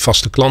geval hun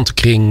vaste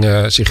klantenkring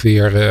zich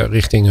weer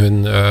richting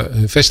hun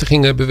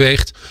vestigingen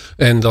beweegt.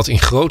 En dat in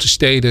grote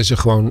steden ze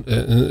gewoon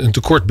een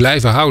tekort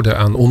blijven houden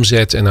aan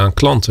omzet en aan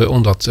klanten.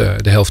 Omdat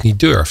de helft niet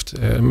durft.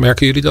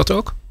 Merken jullie dat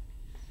ook?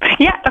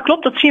 Ja, dat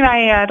klopt. Dat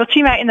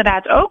zien wij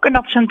inderdaad ook. En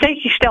dat is een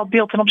tegengesteld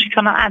beeld ten opzichte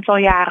van een aantal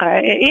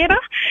jaren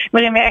eerder.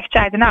 Waarin we echt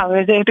zeiden,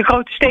 nou, de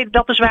grote steden,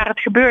 dat is waar het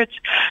gebeurt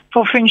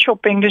voor fun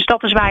shopping. Dus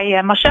dat is waar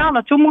je massaal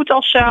naartoe moet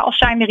als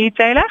zijnde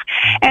retailer.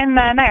 En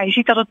je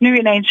ziet dat het nu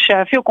ineens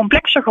veel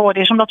complexer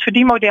geworden is om dat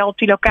verdienmodel op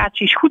die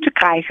locaties goed te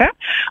krijgen.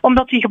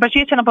 Omdat die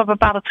gebaseerd zijn op een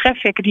bepaalde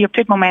traffic die op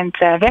dit moment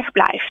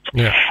wegblijft.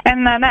 Ja.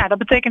 En dat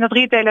betekent dat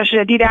retailers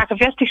die daar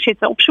gevestigd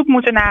zitten op zoek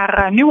moeten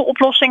naar nieuwe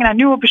oplossingen, naar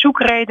nieuwe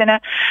bezoekredenen.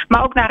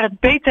 Maar ook naar het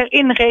beter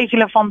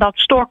inregelen van dat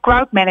store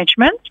crowd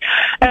management.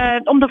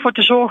 Om ervoor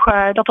te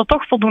zorgen dat er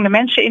toch voldoende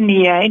mensen in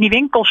die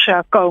winkels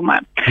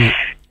komen.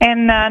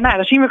 En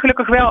daar zien we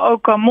gelukkig wel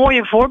ook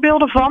mooie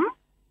voorbeelden van.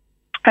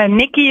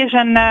 Nikki is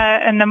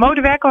een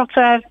modewerker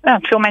wat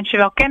veel mensen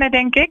wel kennen,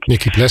 denk ik.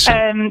 Nikki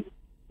Plessen.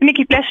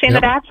 Nikki Plessen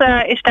inderdaad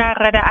is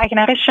daar de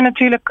eigenaresse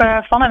natuurlijk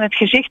van en het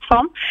gezicht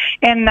van.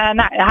 En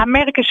haar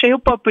merk is heel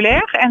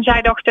populair en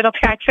zij dachten dat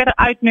ga ik verder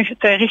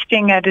uitnutten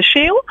richting de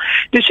sale.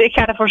 Dus ik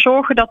ga ervoor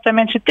zorgen dat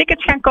mensen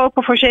tickets gaan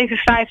kopen voor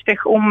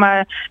 €7,50 om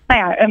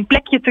een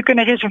plekje te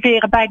kunnen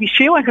reserveren bij die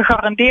sale. En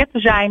gegarandeerd te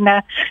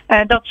zijn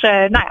dat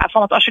ze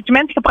van het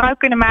assortiment gebruik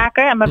kunnen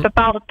maken en met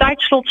bepaalde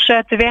tijdslots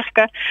te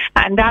werken.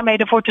 En daarmee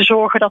ervoor te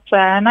zorgen dat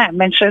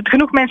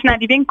genoeg mensen naar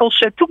die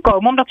winkels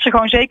toekomen. Omdat ze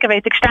gewoon zeker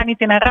weten, ik sta niet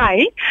in een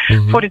rij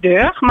voor de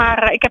deur.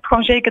 Maar ik heb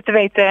gewoon zeker te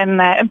weten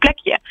een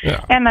plekje. Ja.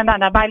 En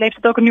daarbij levert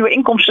het ook een nieuwe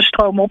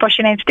inkomstenstroom op als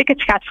je ineens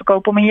tickets gaat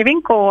verkopen om in je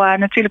winkel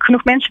natuurlijk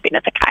genoeg mensen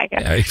binnen te krijgen.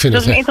 Ja, ik vind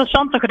dat is een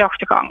interessante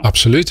gedachtegang.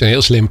 Absoluut, een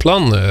heel slim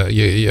plan.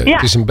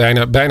 Het is een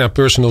bijna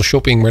personal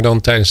shopping, maar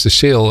dan tijdens de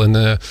sale.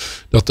 En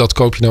dat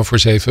koop je dan voor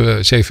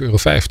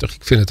 €7,50.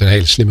 Ik vind het een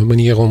hele slimme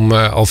manier om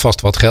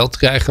alvast wat geld te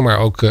krijgen, maar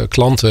ook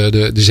klanten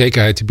de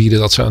zekerheid te bieden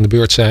dat ze aan de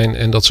beurt zijn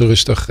en dat ze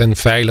rustig en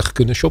veilig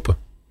kunnen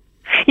shoppen.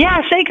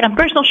 Ja, zeker. En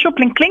personal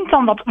shopping klinkt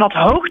dan wat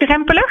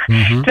hoogdrempelig.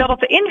 Terwijl dat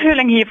de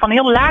invulling hiervan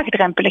heel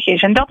laagdrempelig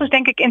is. En dat is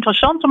denk ik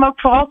interessant om ook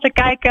vooral te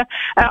kijken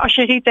als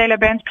je retailer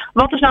bent.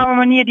 Wat is nou een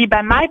manier die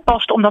bij mij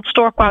past om dat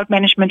store crowd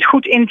management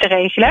goed in te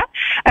regelen.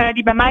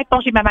 Die bij mij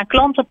past, die bij mijn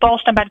klanten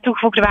past en bij de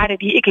toegevoegde waarde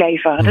die ik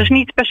lever. Dus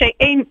niet per se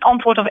één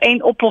antwoord of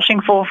één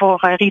oplossing voor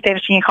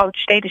retailers die in grote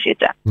steden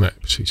zitten. Nee,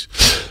 precies.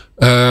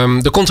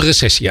 Er komt een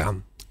recessie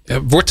aan.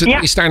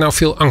 Is daar nou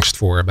veel angst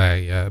voor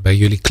bij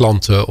jullie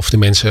klanten of de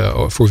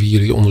mensen voor wie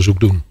jullie onderzoek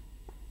doen?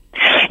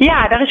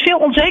 Ja, daar is veel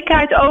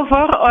onzekerheid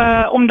over,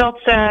 omdat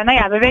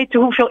we weten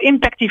hoeveel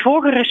impact die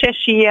vorige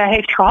recessie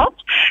heeft gehad.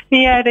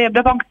 De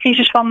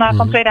bankencrisis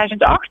van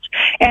 2008.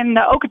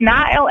 En ook het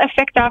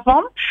na-effect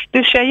daarvan.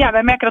 Dus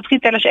wij merken dat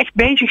retailers echt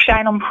bezig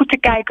zijn om goed te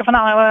kijken van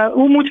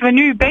hoe moeten we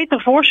nu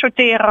beter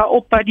voorsorteren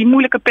op die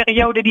moeilijke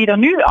periode die er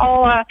nu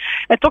al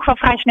toch wel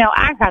vrij snel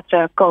aan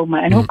gaat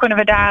komen. En hoe kunnen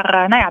we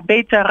daar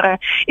beter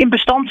in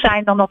bestand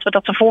zijn dan dat we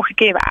dat de vorige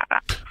keer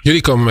waren.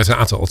 Jullie komen met een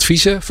aantal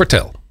adviezen.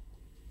 Vertel.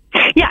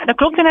 Ja, dat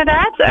klopt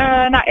inderdaad.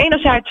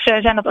 Enerzijds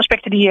zijn dat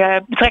aspecten die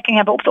betrekking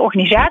hebben op de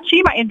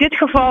organisatie. Maar in dit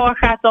geval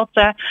gaat dat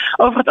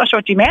over het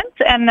assortiment.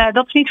 En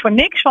dat is niet voor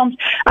niks.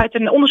 Want uit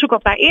een onderzoek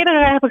wat wij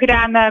eerder hebben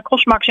gedaan,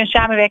 Crossmax in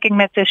samenwerking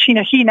met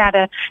Synergie naar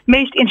de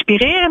meest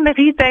inspirerende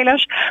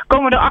retailers,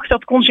 komen we erachter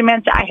dat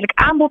consumenten eigenlijk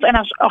aanbod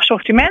en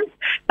assortiment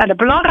de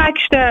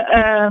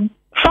belangrijkste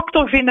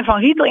factor vinden van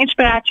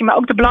retail-inspiratie, maar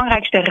ook de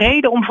belangrijkste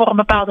reden om voor een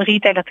bepaalde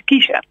retailer te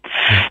kiezen.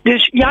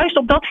 Dus juist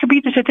op dat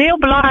gebied is het heel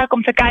belangrijk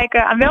om te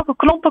kijken aan welke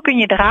knoppen kun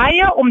je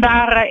draaien om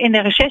daar in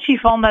de recessie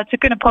van te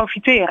kunnen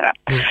profiteren.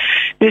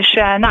 Dus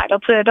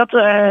dat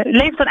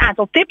levert een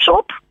aantal tips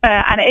op.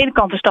 Aan de ene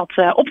kant is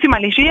dat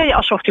optimaliseer je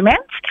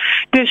assortiment.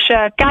 Dus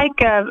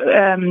kijk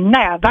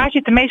waar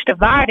zit de meeste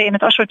waarde in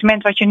het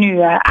assortiment wat je nu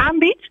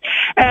aanbiedt.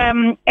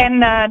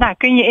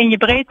 Kun je in je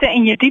breedte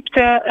en je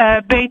diepte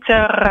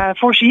beter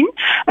voorzien.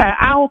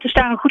 Ahold is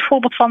daar een goed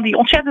voorbeeld van die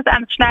ontzettend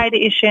aan het snijden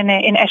is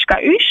in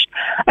SKU's.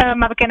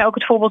 Maar we kennen ook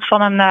het voorbeeld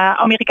van een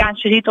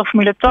Amerikaanse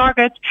retailformule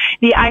Target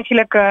die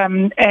eigenlijk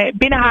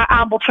binnen haar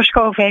aanbod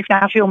verschoven heeft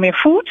naar veel meer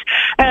food.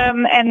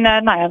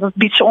 Dat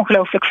biedt ze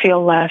ongelooflijk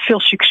veel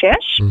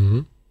succes.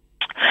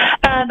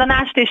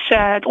 Daarnaast is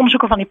het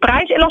onderzoeken van die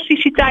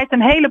prijselasticiteit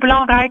een hele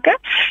belangrijke.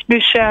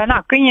 Dus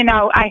kun je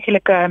nou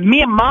eigenlijk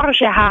meer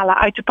marge halen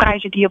uit de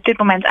prijzen die je op dit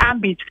moment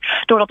aanbiedt,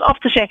 door dat af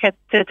te zeggen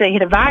tegen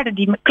de waarde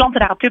die klanten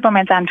daar op dit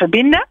moment aan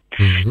verbinden.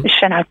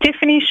 Dus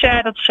Tiffany's,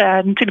 dat is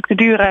natuurlijk de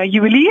dure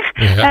juwelier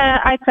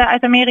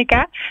uit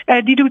Amerika.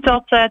 Die doet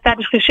dat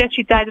tijdens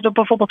recessietijden door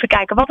bijvoorbeeld te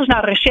kijken wat is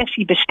nou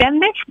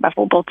recessiebestendig.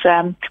 Bijvoorbeeld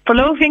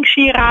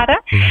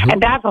verlovingssieraden. En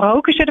daar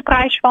verhogen ze de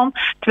prijs van.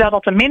 Terwijl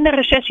dat een minder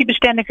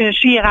recessiebestendige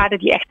sieraden,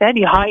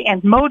 die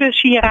high-end mode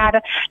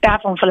sieraden,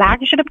 daarvan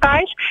verlagen ze de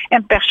prijs.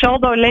 En per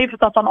saldo levert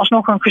dat dan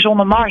alsnog een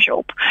gezonde marge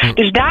op.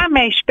 Dus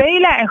daarmee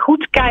spelen en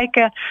goed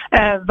kijken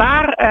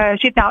waar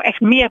zit nou echt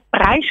meer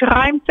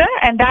prijsruimte.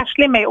 En daar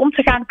slim mee om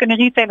te gaan, kunnen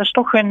retailers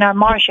toch hun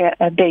marge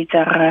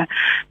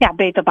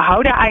beter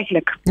behouden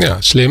eigenlijk.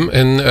 Ja, slim.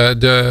 En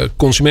de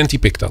consument die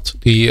pikt dat.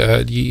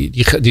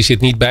 Die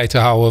zit niet bij te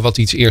houden wat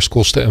iets eerst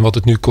kostte en wat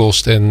het nu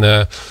kost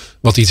en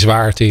wat iets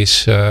waard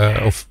is.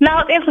 Nou,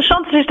 het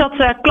interessante is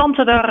dat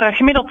klanten er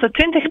gemiddeld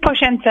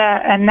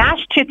 20%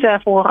 naast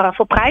zitten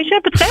voor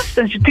prijzen betreft.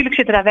 En natuurlijk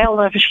zitten daar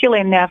wel verschillen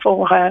in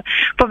voor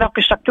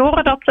welke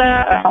sectoren dat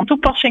van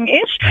toepassing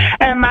is.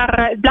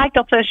 Maar het blijkt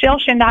dat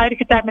zelfs in de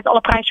huidige tijd met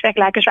alle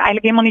prijsvergelijkers we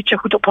eigenlijk helemaal niet zo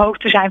goed op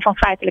hoogte zijn van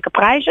feitelijke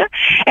prijzen.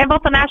 En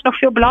wat daarnaast nog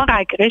veel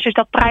belangrijker is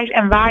dat prijs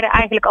en waarde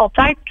eigenlijk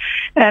altijd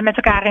met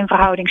elkaar in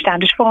verhouding staan.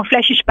 Dus voor een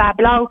flesje Spa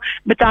Blauw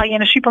betaal je in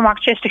de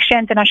supermarkt 60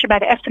 cent en als je bij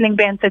de Efteling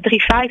bent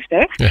 3,50.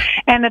 Ja.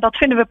 En dat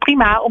vinden we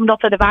prima, omdat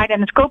de waarde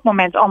en het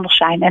koopmoment anders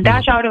zijn. En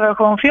daar zouden we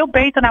gewoon veel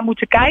beter naar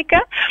moeten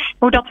kijken.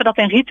 Hoe dat we dat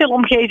in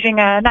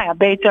retailomgevingen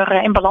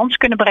beter in balans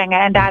kunnen brengen.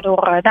 En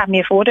daardoor daar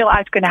meer voordeel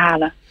uit kunnen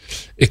halen.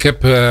 Ik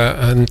heb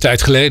een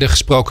tijd geleden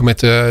gesproken met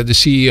de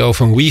CEO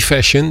van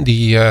WeFashion.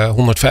 Die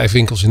 105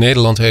 winkels in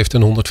Nederland heeft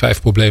en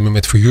 105 problemen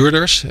met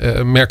verhuurders.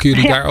 Merken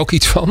jullie daar ook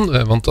iets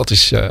van? Want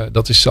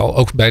dat zal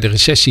ook bij de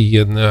recessie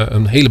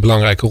een hele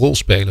belangrijke rol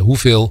spelen.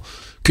 Hoeveel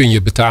kun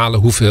je betalen?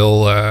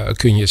 Hoeveel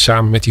kun je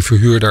samen met die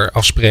verhuurder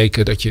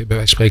afspreken dat je bij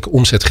wijze van spreken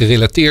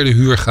omzetgerelateerde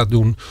huur gaat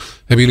doen?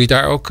 Hebben jullie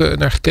daar ook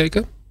naar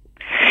gekeken?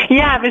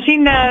 Ja, we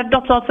zien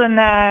dat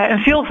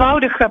een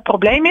veelvoudig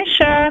probleem is.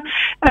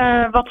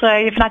 Wat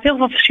je vanuit heel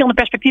veel verschillende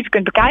perspectieven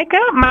kunt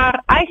bekijken.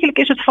 Maar eigenlijk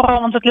is het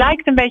vooral, want het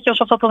lijkt een beetje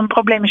alsof dat een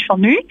probleem is van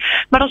nu.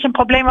 Maar dat is een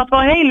probleem wat we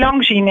al heel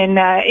lang zien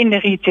in de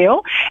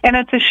retail. En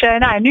het is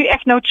nu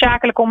echt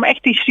noodzakelijk om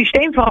echt die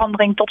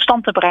systeemverandering tot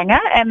stand te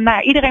brengen.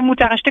 En iedereen moet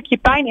daar een stukje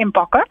pijn in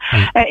pakken.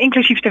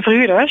 Inclusief de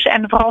verhuurders.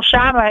 En vooral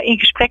samen in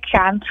gesprek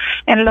gaan.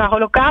 En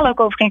lokaal ook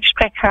over in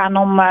gesprek gaan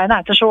om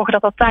te zorgen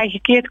dat dat tij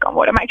gekeerd kan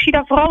worden. Maar ik zie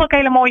daar vooral ook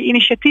hele mooie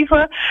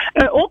initiatieven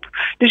op.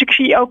 Dus ik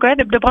zie ook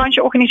de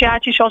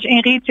brancheorganisaties zoals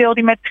in retail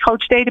die met het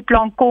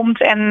grootstedenplan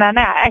komt en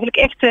eigenlijk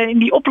echt in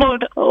die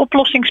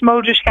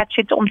oplossingsmodus gaat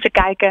zitten om te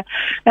kijken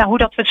hoe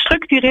dat we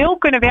structureel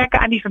kunnen werken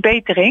aan die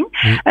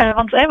verbetering.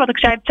 Want wat ik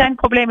zei, het zijn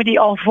problemen die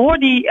al voor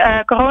die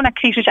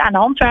coronacrisis aan de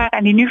hand waren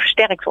en die nu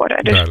versterkt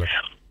worden. Dus,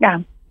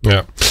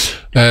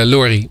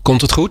 Lori,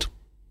 komt het goed?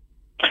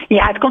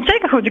 Ja, het komt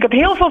zeker goed. Ik heb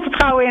heel veel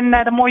vertrouwen in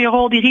de mooie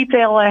rol die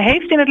retail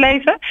heeft in het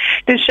leven.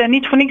 Dus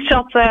niet voor niets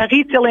zat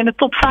retail in de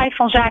top 5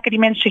 van zaken die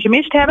mensen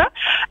gemist hebben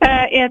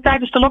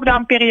tijdens de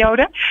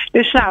lockdownperiode.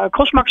 Dus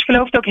Crossmax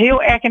gelooft ook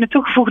heel erg in de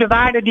toegevoegde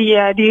waarde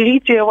die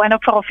retail en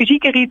ook vooral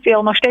fysieke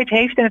retail nog steeds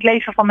heeft in het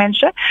leven van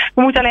mensen.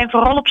 We moeten alleen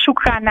vooral op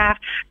zoek gaan naar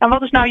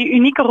wat is nou je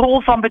unieke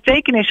rol van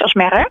betekenis als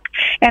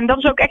merk. En dat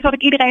is ook echt wat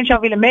ik iedereen zou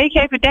willen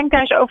meegeven. Denk daar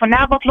eens over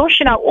na. Wat los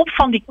je nou op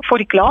voor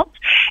die klant?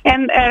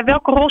 En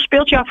welke rol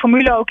speelt jouw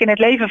formule ook in het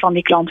leven van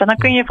die klant? En dan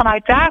kun je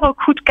vanuit daar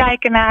ook goed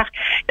kijken naar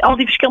al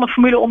die verschillende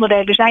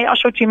formuleonderdelen. Dus naar je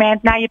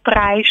assortiment, naar je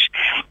prijs.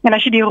 En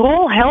als je die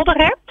rol helder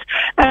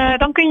hebt,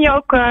 dan kun je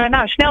ook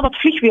snel dat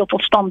vliegwiel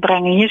tot stand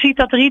brengen. Je ziet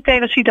dat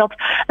retailers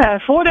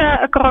voor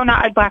de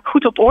corona-uitbraak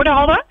goed op orde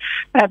hadden.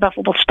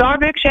 Bijvoorbeeld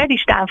Starbucks, die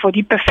staan voor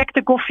die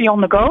perfecte koffie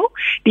on the go.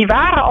 Die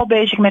waren al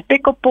bezig met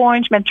pick-up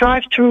points, met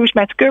drive-thrus,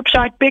 met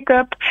curbside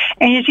pick-up.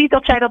 En je ziet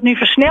dat zij dat nu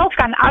versneld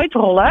gaan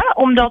uitrollen,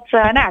 omdat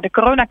de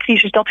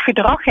coronacrisis dat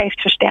gedrag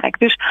heeft versterkt.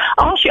 Dus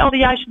als je al de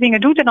juiste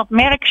dingen doet en dat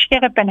merk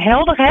scherp en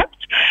helder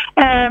hebt,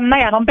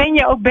 dan ben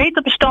je ook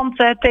beter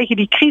bestand tegen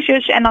die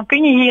crisis en dan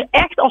kun je hier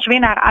echt als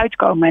winnaar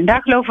uitkomen. En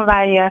daar geloven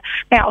wij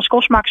als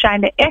Crossmax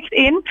zijnde echt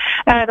in,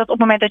 dat op het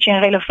moment dat je een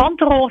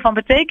relevante rol van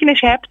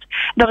betekenis hebt,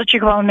 dat het je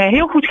gewoon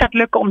heel goed gaat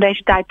lukken om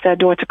deze tijd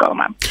door te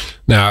komen.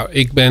 Nou,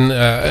 ik ben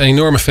een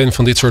enorme fan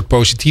van dit soort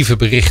positieve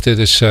berichten,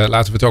 dus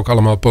laten we het ook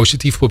allemaal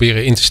positief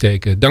proberen in te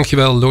steken.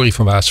 Dankjewel, Lori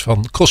van Waas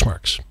van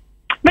Crossmax.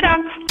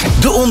 Bedankt.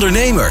 De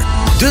Ondernemer,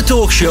 de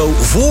talkshow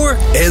voor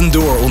en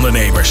door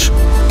ondernemers.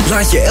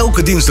 Laat je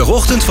elke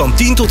dinsdagochtend van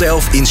 10 tot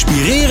 11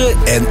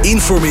 inspireren en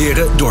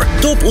informeren door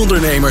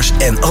topondernemers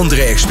en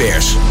andere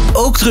experts.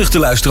 Ook terug te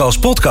luisteren als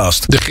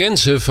podcast. De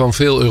grenzen van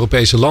veel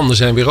Europese landen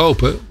zijn weer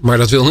open, maar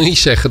dat wil niet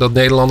zeggen dat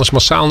Nederlanders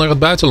massaal naar het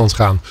buitenland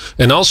gaan.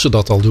 En als ze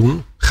dat al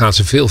doen, gaan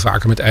ze veel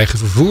vaker met eigen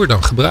vervoer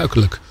dan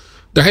gebruikelijk.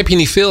 Daar heb je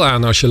niet veel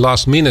aan als je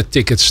last-minute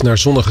tickets naar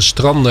zonnige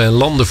stranden en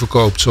landen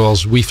verkoopt,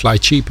 zoals We Fly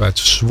Cheap uit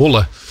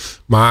Zwolle.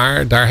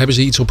 Maar daar hebben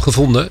ze iets op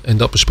gevonden en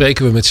dat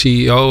bespreken we met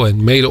CEO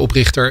en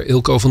medeoprichter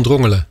Ilko van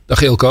Drongelen.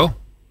 Dag Ilko.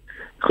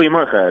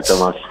 Goedemorgen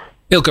Thomas.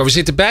 Ilko, we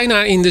zitten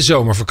bijna in de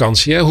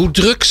zomervakantie. Hè? Hoe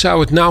druk zou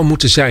het nou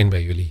moeten zijn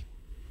bij jullie?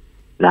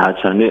 Nou, het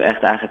zou nu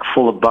echt eigenlijk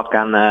volle bak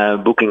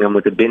aan boekingen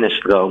moeten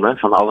binnenstromen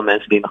van alle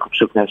mensen die nog op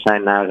zoek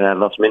zijn naar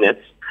last minute.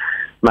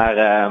 Maar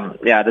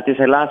dat is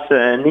helaas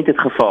niet het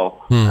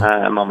geval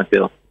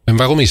momenteel. En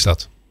waarom is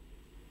dat?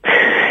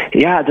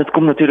 Ja, dat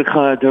komt natuurlijk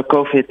door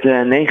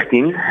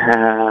COVID-19.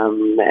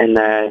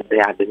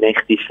 De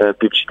negatieve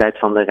publiciteit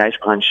van de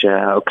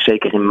reisbranche, ook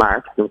zeker in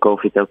maart, toen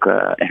COVID ook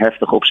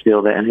heftig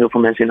opspeelde en heel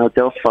veel mensen in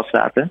hotels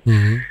vastzaten.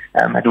 Mm-hmm.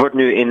 Het wordt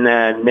nu in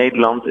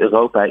Nederland,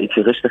 Europa iets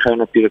rustiger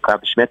natuurlijk qua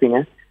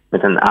besmettingen,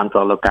 met een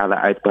aantal lokale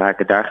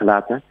uitbraken daar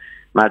gelaten.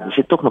 Maar er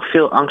zit toch nog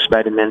veel angst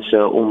bij de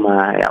mensen om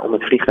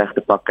het vliegtuig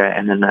te pakken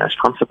en een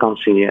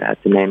strandvakantie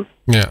te nemen.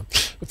 Ja.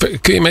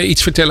 Kun je mij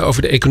iets vertellen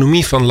over de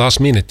economie van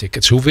last-minute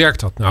tickets? Hoe werkt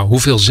dat nou?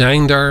 Hoeveel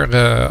zijn daar?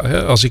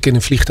 Als ik in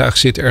een vliegtuig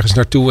zit ergens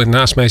naartoe en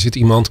naast mij zit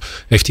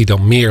iemand, heeft hij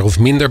dan meer of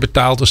minder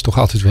betaald? Dat is toch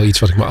altijd wel iets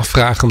wat ik me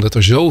afvraag, omdat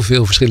er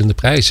zoveel verschillende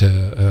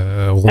prijzen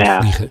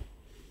rondvliegen. Ja.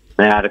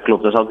 Ja, dat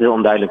klopt. Dat is altijd heel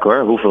onduidelijk hoor,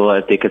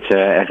 hoeveel tickets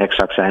er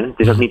exact zijn. Het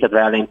is ook niet dat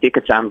wij alleen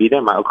tickets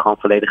aanbieden, maar ook gewoon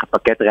volledige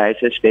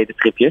pakketreizen,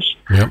 stedentripjes.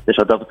 Ja. Dus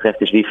wat dat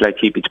betreft is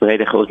WeFlyCheap iets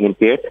breder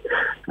georiënteerd.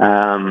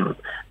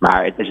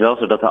 Maar het is wel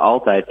zo dat er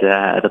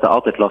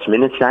altijd last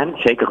minute zijn,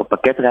 zeker op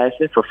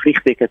pakketreizen. Voor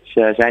vliegtickets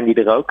zijn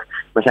die er ook,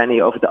 maar zijn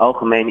die over het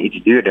algemeen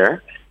iets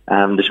duurder.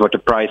 Dus wordt de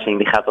pricing,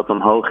 die gaat wat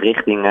omhoog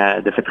richting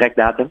de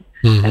vertrekdatum.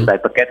 Mm-hmm. En bij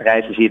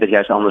pakketreizen zie je dat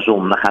juist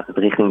andersom. Dan gaat het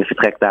richting de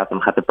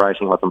vertrekdatum, gaat de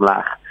pricing wat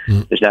omlaag.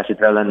 Mm-hmm. Dus daar zit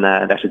wel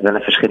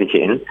een verschilletje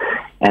in.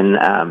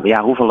 En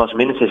hoeveel last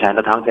minutes er zijn,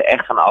 dat hangt er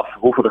echt van af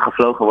hoeveel er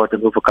gevlogen wordt en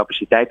hoeveel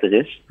capaciteit er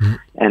is. Mm-hmm.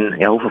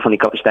 En hoeveel van die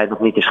capaciteit nog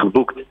niet is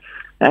geboekt.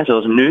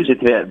 Zoals nu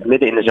zitten we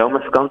midden in de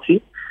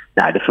zomervakantie.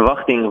 Nou, de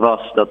verwachting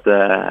was dat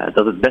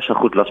het best wel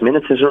goed last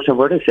minute seizoen zou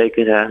worden.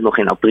 Zeker nog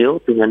in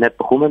april, toen we net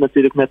begonnen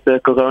natuurlijk met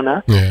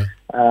corona. Ja.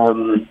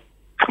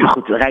 Maar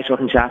goed, de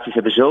reisorganisaties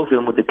hebben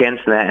zoveel moeten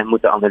cancelen en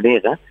moeten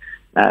annuleren.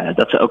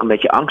 Dat ze ook een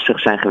beetje angstig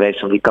zijn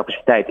geweest om die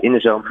capaciteit in de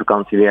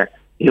zomervakantie weer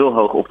heel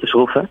hoog op te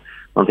schroeven.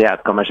 Want ja,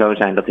 het kan maar zo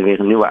zijn dat er weer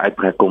een nieuwe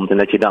uitbraak komt en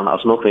dat je dan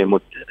alsnog weer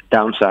moet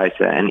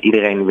downsizen en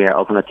iedereen weer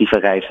alternatieve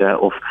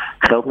reizen of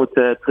geld moet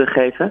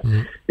teruggeven.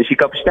 Mm. Dus die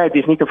capaciteit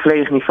die is niet op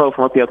volledig niveau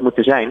van wat die had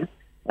moeten zijn.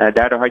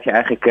 Daardoor had je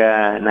eigenlijk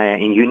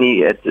in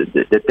juni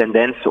de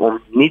tendens om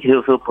niet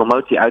heel veel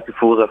promotie uit te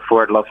voeren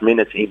voor last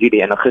minutes in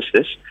juli en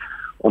augustus.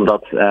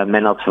 Omdat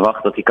men had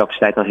verwacht dat die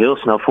capaciteit al heel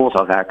snel vol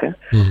zal raken.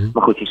 Mm-hmm.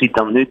 Maar goed, je ziet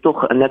dan nu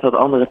toch een net wat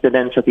andere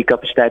tendens dat die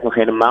capaciteit nog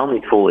helemaal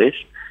niet vol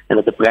is. En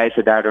dat de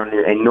prijzen daardoor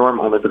nu enorm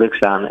onder druk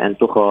staan en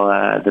toch wel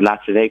de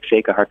laatste week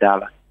zeker hard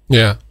dalen.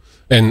 Ja,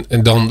 en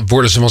dan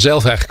worden ze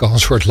vanzelf eigenlijk al een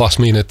soort last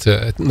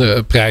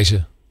minute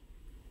prijzen.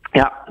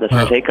 Ja, dat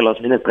zijn zeker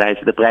last minute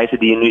prijzen. De prijzen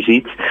die je nu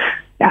ziet,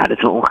 ja, dat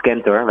is wel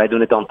ongekend hoor. Wij doen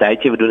het al een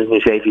tijdje. We doen het nu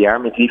 7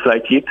 jaar met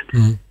WeFlyCheap.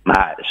 Mm.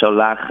 Maar zo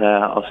laag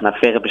als naar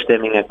verre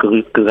bestemmingen,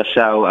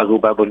 Curaçao,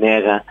 Aruba,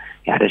 Bonaire.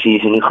 Ja, daar zie je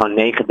ze nu gewoon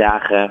 9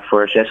 dagen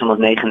voor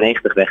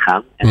 699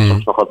 weggaan. En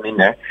soms nog wat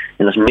minder.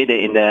 En dat is midden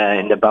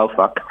in de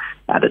bouwvak.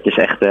 Ja, dat is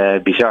echt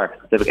bizar.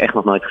 Dat heb ik echt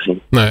nog nooit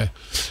gezien. Nee.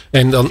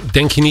 En dan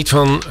denk je niet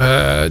van,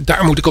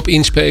 daar moet ik op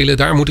inspelen.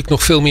 Daar moet ik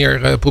nog veel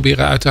meer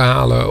proberen uit te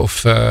halen.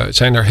 Of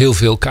zijn er heel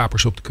veel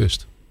kapers op de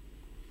kust?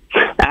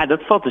 Ja,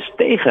 dat valt dus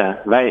tegen.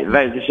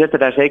 Wij zetten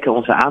daar zeker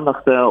onze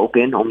aandacht op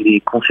in om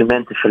die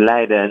consument te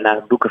verleiden naar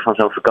het boeken van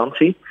zo'n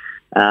vakantie.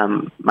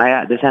 Maar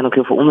ja, er zijn ook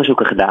heel veel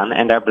onderzoeken gedaan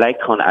en daar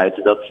blijkt gewoon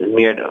uit dat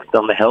meer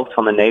dan de helft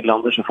van de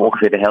Nederlanders, of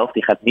ongeveer de helft,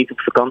 die gaat niet op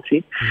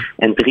vakantie.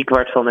 En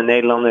 3/4 van de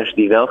Nederlanders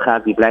die wel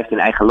gaat, die blijft in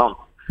eigen land.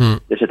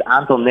 Dus het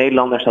aantal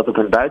Nederlanders dat op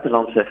een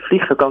buitenlandse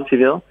vliegvakantie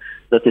wil,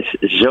 dat is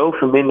zo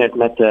verminderd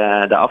met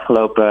de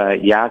afgelopen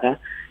jaren.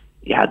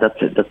 Ja,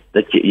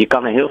 je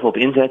kan er heel veel op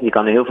inzetten, je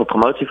kan er heel veel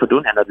promotie voor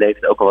doen en dat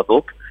levert ook al wat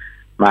op.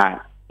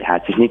 Maar ja,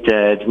 het is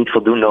niet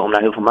voldoende om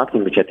daar heel veel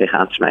marketingbudget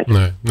tegenaan te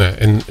smijten. Nee.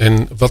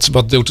 En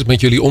wat doet het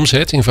met jullie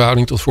omzet in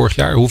verhouding tot vorig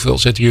jaar? Hoeveel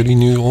zetten jullie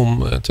nu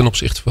om ten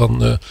opzichte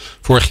van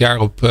vorig jaar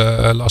op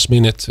last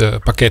minute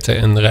pakketten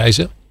en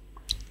reizen?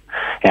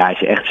 Ja, als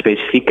je echt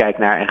specifiek kijkt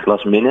naar echt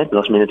last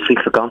minute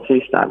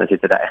vliegvakanties, nou, dan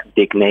zitten daar echt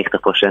dik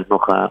 90%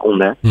 nog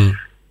onder.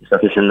 Dus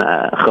dat is een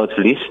groot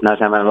verlies. Nou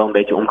zijn wij wel een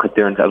beetje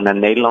omgeturnd ook naar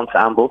Nederlands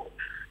aanbod.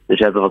 Dus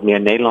we hebben wat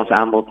meer Nederlands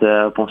aanbod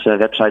op onze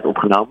website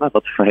opgenomen,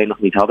 wat we voorheen nog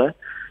niet hadden.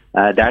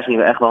 Daar zien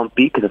we echt wel een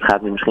piek. Dat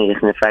gaat nu misschien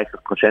richting de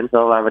 50%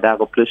 wel, waar we daar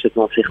op plus zitten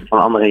ten opzichte van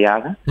andere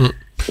jaren.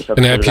 Dus en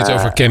dan heb je het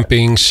over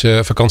campings,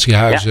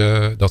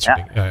 vakantiehuizen, dat soort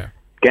dingen. Ja.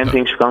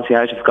 Campings,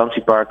 vakantiehuizen,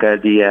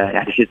 vakantieparken, die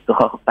zitten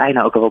toch al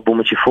bijna ook al een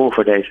bommetje vol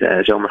voor deze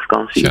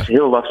zomervakantie. Het is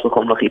heel lastig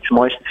om nog iets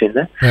moois te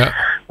vinden. Ja.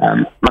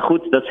 Maar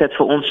goed, dat zet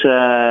voor ons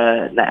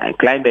een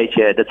klein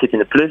beetje, dat zit in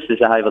de plus, dus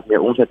daar haal je wat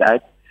meer omzet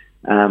uit.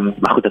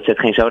 Maar goed, dat zet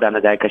geen zoden aan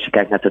de dijk als je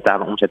kijkt naar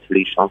totale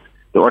omzetverlies. Want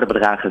de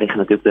orderbedragen liggen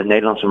natuurlijk op de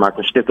Nederlandse markt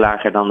een stuk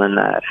lager dan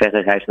een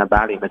verre reis naar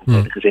Bali met het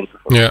hele gezin.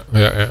 Ja,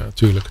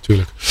 tuurlijk.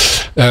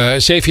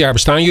 7 jaar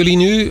bestaan jullie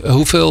nu.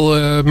 Hoeveel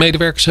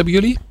medewerkers hebben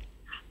jullie?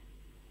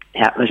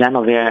 Ja, we zijn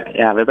alweer.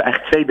 Ja, we hebben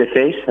eigenlijk 2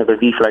 BV's. We hebben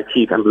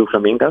WeFlyCheap en Blue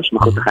Flamingo's.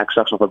 Maar goed, daar ga ik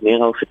straks nog wat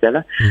meer over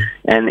vertellen.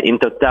 En in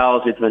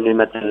totaal zitten we nu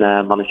met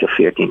een mannetje of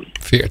 14.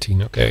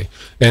 14, oké.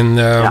 En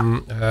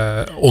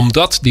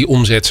omdat die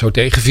omzet zo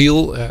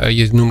tegenviel,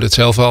 je noemde het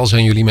zelf al,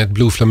 zijn jullie met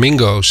Blue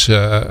Flamingo's,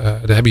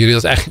 daar hebben jullie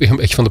dat eigenlijk weer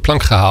een beetje van de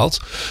plank gehaald.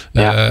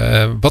 Ja.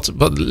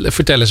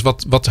 Vertel eens,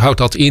 wat houdt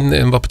dat in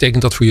en wat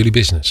betekent dat voor jullie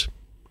business?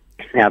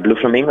 Ja, Blue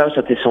Flamingo's,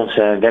 dat is ons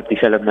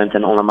webdevelopment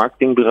en online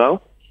marketingbureau.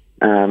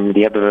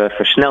 Die hebben we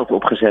versneld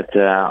opgezet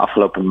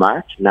afgelopen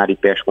maart. Na die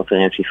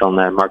persconferentie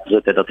van Mark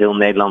Rutte dat heel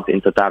Nederland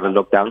in totale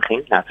lockdown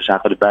ging. Nou, toen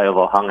zagen we de buien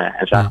wel hangen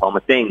en zagen we al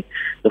meteen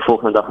de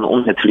volgende dag een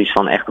omzetverlies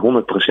van echt 100%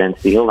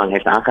 die heel lang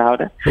heeft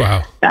aangehouden.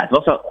 Wauw.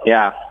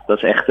 Ja,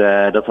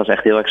 dat was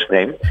echt heel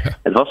extreem. Ja.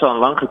 Het was al een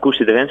lang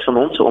gekoesterde wens van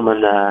ons om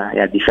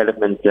een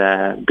development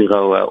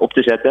bureau op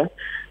te zetten.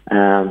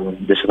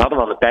 Dus we hadden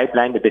wel een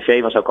pijplijn. De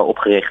BV was ook al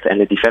opgericht en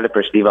de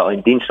developers die we al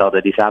in dienst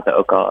hadden, die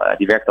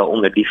werkten al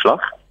onder die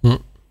vlag.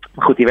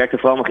 Maar goed, die werkten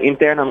vooral nog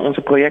intern aan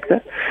onze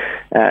projecten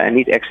en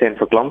niet extern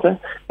voor klanten.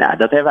 Nou,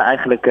 dat hebben we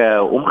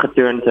eigenlijk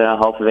omgeturnd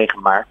halverwege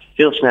maart.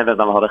 Veel sneller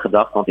dan we hadden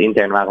gedacht, want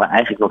intern waren we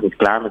eigenlijk nog niet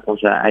klaar met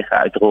onze eigen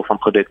uitrol van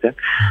producten.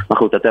 Maar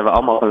goed, dat hebben we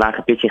allemaal op een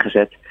lage pitje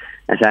gezet.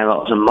 En zijn we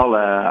als een malle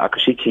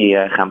acquisitie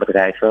gaan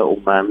bedrijven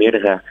om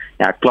meerdere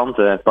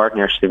klanten,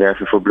 partners te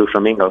werven voor Blue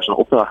Flamingo's en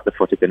opdrachten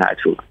voor te kunnen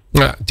uitvoeren.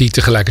 Ja, die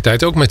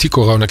tegelijkertijd ook met die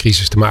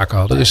coronacrisis te maken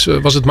hadden. Dus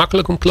was het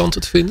makkelijk om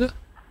klanten te vinden?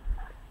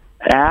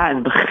 Ja, in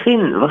het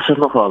begin was het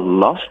nog wel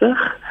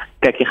lastig.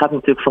 Kijk, je gaat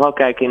natuurlijk vooral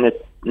kijken in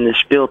de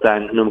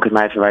speeltuin, noem ik het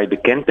maar even, waar je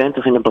bekend bent,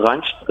 of in de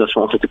branche. Dat is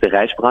voor ons natuurlijk de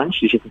reisbranche.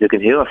 Die zit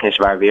natuurlijk in heel erg in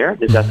zwaar weer.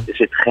 Dus daar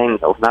zit geen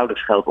of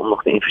nauwelijks geld om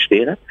nog te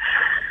investeren.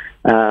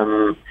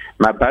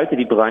 Maar buiten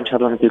die branche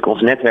hadden we natuurlijk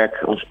ons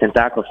netwerk, onze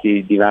tentakels,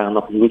 die waren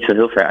nog niet zo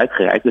heel ver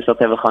uitgereikt. Dus dat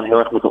hebben we gewoon heel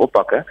erg moeten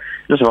oppakken.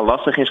 Dat is wel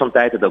lastig in zo'n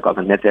tijd. Dat ook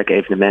altijd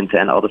netwerkevenementen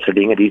en al dat soort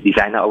dingen, die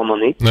zijn er allemaal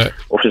niet. Nee.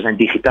 Of ze zijn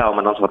digitaal,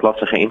 maar dan is het wat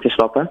lastiger in te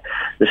stappen.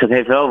 Dus dat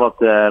heeft wel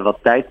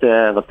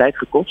wat tijd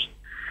gekost.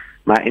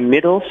 Maar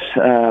inmiddels,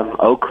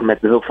 ook met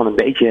behulp van een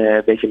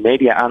beetje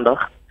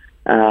media-aandacht,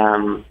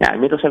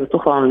 inmiddels hebben we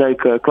toch wel een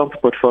leuk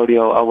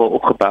klantenportfolio al wel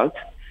opgebouwd.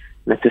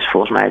 Met dus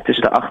volgens mij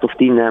tussen de 8 of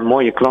 10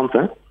 mooie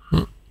klanten.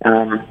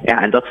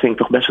 En dat vind ik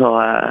toch best wel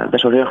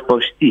heel erg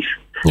positief.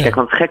 Ja. Kijk,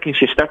 want het gek is,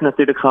 je start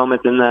natuurlijk gewoon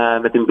met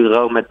een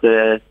bureau met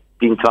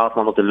 10, 12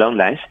 man op de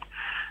loonlijst.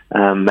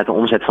 Met een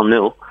omzet van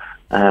 0.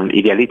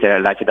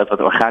 Idealiter laat je dat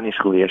wat organisch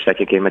groeien. Start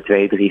je een keer met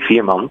 2, 3,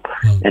 4 man.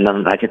 En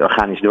dan laat je het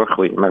organisch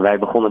doorgroeien. Maar wij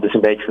begonnen dus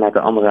een beetje vanuit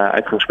een andere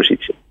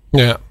uitgangspositie.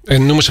 Ja,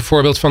 en noem eens een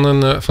voorbeeld van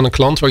een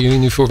klant waar jullie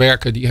nu voor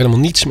werken die helemaal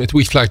niets met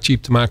We Fly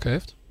Cheap te maken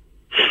heeft.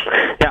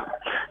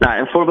 Nou,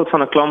 een voorbeeld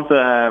van een klant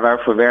waar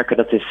we voor werken,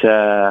 dat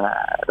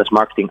is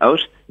Marketing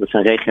Oost. Dat is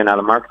een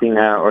regionale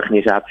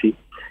marketingorganisatie.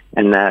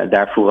 En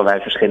daar voeren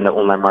wij verschillende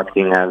online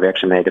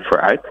marketingwerkzaamheden voor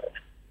uit.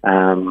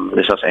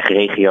 Dus dat is echt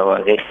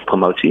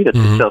regiopromotie. Dat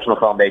is zelfs nog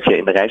wel een beetje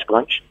in de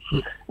reisbranche.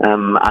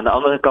 Aan de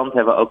andere kant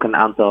hebben we ook een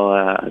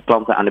aantal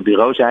klanten aan de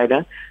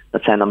bureauzijde.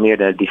 Dat zijn dan meer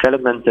de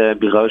development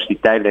bureaus die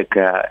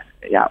tijdelijk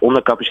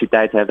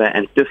ondercapaciteit hebben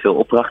en te veel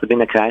opdrachten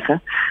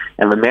binnenkrijgen.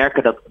 En we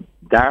merken dat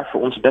daar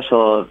voor ons best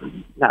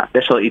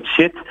wel iets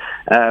zit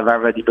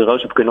waar we die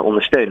bureaus op kunnen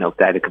ondersteunen op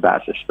tijdelijke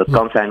basis. Dat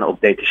kan zijn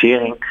op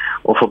detachering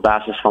of op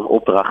basis van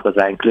opdracht dat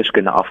wij een klus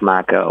kunnen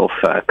afmaken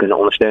of kunnen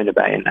ondersteunen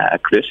bij een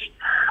klus.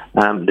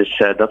 Dus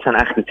dat zijn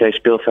eigenlijk de 2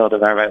 speelvelden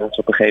waar wij ons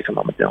op begeven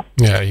momenteel.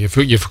 Ja,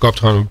 je verkoopt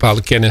gewoon een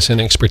bepaalde kennis en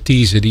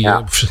expertise die je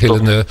op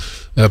verschillende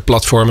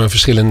platformen,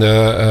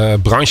 verschillende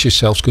branches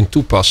zelfs kunt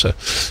toepassen.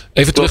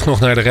 Even terug nog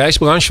naar de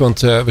reisbranche, want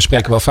we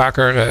spreken wel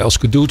vaker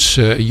Elske Doets,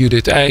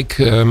 Judith Eijk,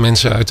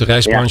 mensen uit de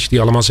reisbranche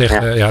die allemaal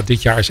zeggen,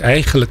 dit jaar is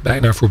eigenlijk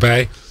bijna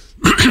voorbij.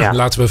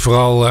 Laten we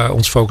vooral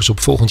ons focussen op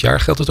volgend jaar.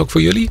 Geldt dat ook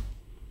voor jullie?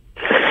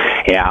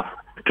 Ja,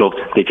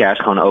 klopt. Dit jaar is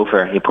gewoon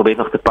over. Je probeert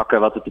nog te pakken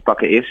wat er te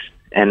pakken is.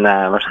 En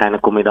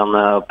waarschijnlijk kom je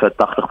dan op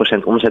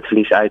 80%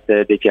 omzetverlies uit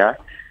dit jaar.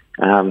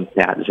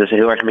 Dus dat is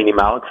heel erg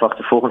minimaal. Ik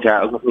verwacht volgend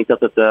jaar ook nog niet dat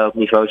het op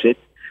niveau zit.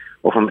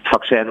 Of het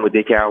vaccin moet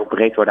dit jaar ook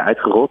breed worden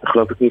uitgerold. Daar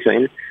geloof ik niet zo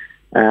in.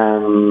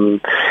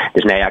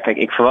 Kijk,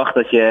 ik verwacht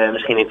dat je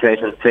misschien in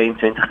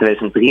 2022,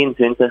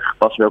 2023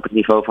 pas weer op het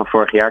niveau van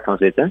vorig jaar kan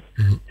zitten.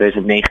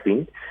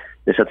 2019.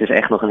 Dus dat is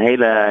echt nog een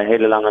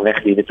hele lange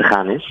weg die er te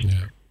gaan is.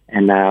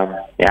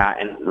 Ja.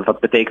 En wat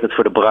betekent dat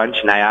voor de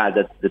branche? Nou ja,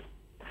 dat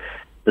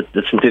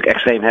is natuurlijk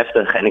extreem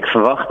heftig. En ik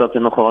verwacht dat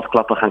er nog wel wat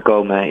klappen gaan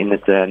komen in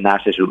het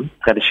naseizoen.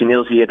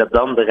 Traditioneel zie je dat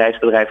dan de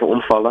reisbedrijven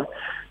omvallen.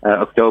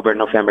 Oktober,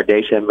 november,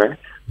 december.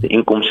 De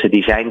inkomsten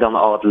die zijn dan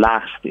al het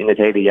laagst in het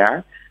hele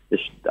jaar.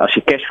 Dus als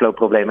je cashflow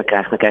problemen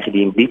krijgt, dan krijg je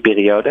die in die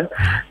periode.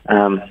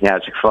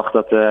 Dus ik verwacht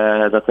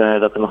dat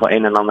er nog wel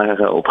een en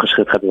ander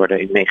opgeschud gaat worden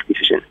in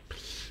negatieve zin.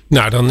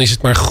 Nou, dan is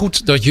het maar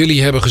goed dat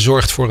jullie hebben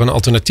gezorgd voor een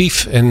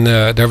alternatief. En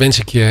daar wens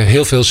ik je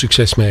heel veel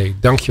succes mee.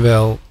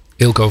 Dankjewel,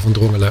 Eelco van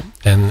Drongelen.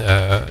 En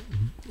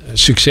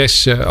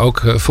succes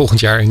ook volgend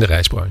jaar in de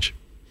reisbranche.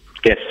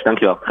 Yes,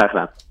 dankjewel. Graag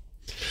gedaan.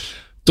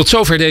 Tot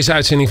zover deze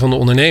uitzending van de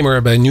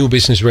Ondernemer bij Nieuw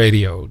Business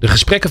Radio. De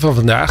gesprekken van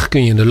vandaag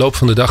kun je in de loop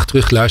van de dag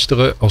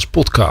terugluisteren als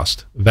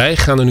podcast. Wij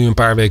gaan er nu een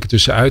paar weken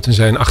tussenuit en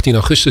zijn 18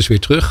 augustus weer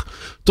terug.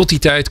 Tot die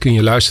tijd kun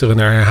je luisteren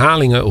naar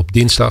herhalingen op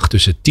dinsdag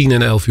tussen 10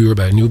 en 11 uur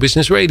bij Nieuw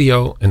Business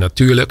Radio. En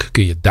natuurlijk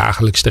kun je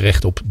dagelijks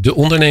terecht op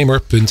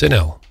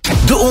deondernemer.nl.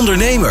 De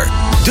Ondernemer,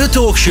 de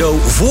talkshow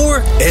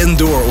voor en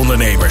door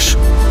ondernemers.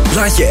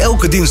 Laat je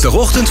elke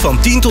dinsdagochtend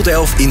van 10 tot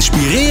 11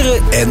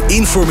 inspireren en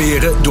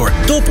informeren door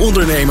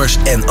topondernemers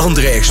en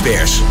andere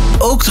experts.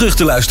 Ook terug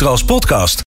te luisteren als podcast.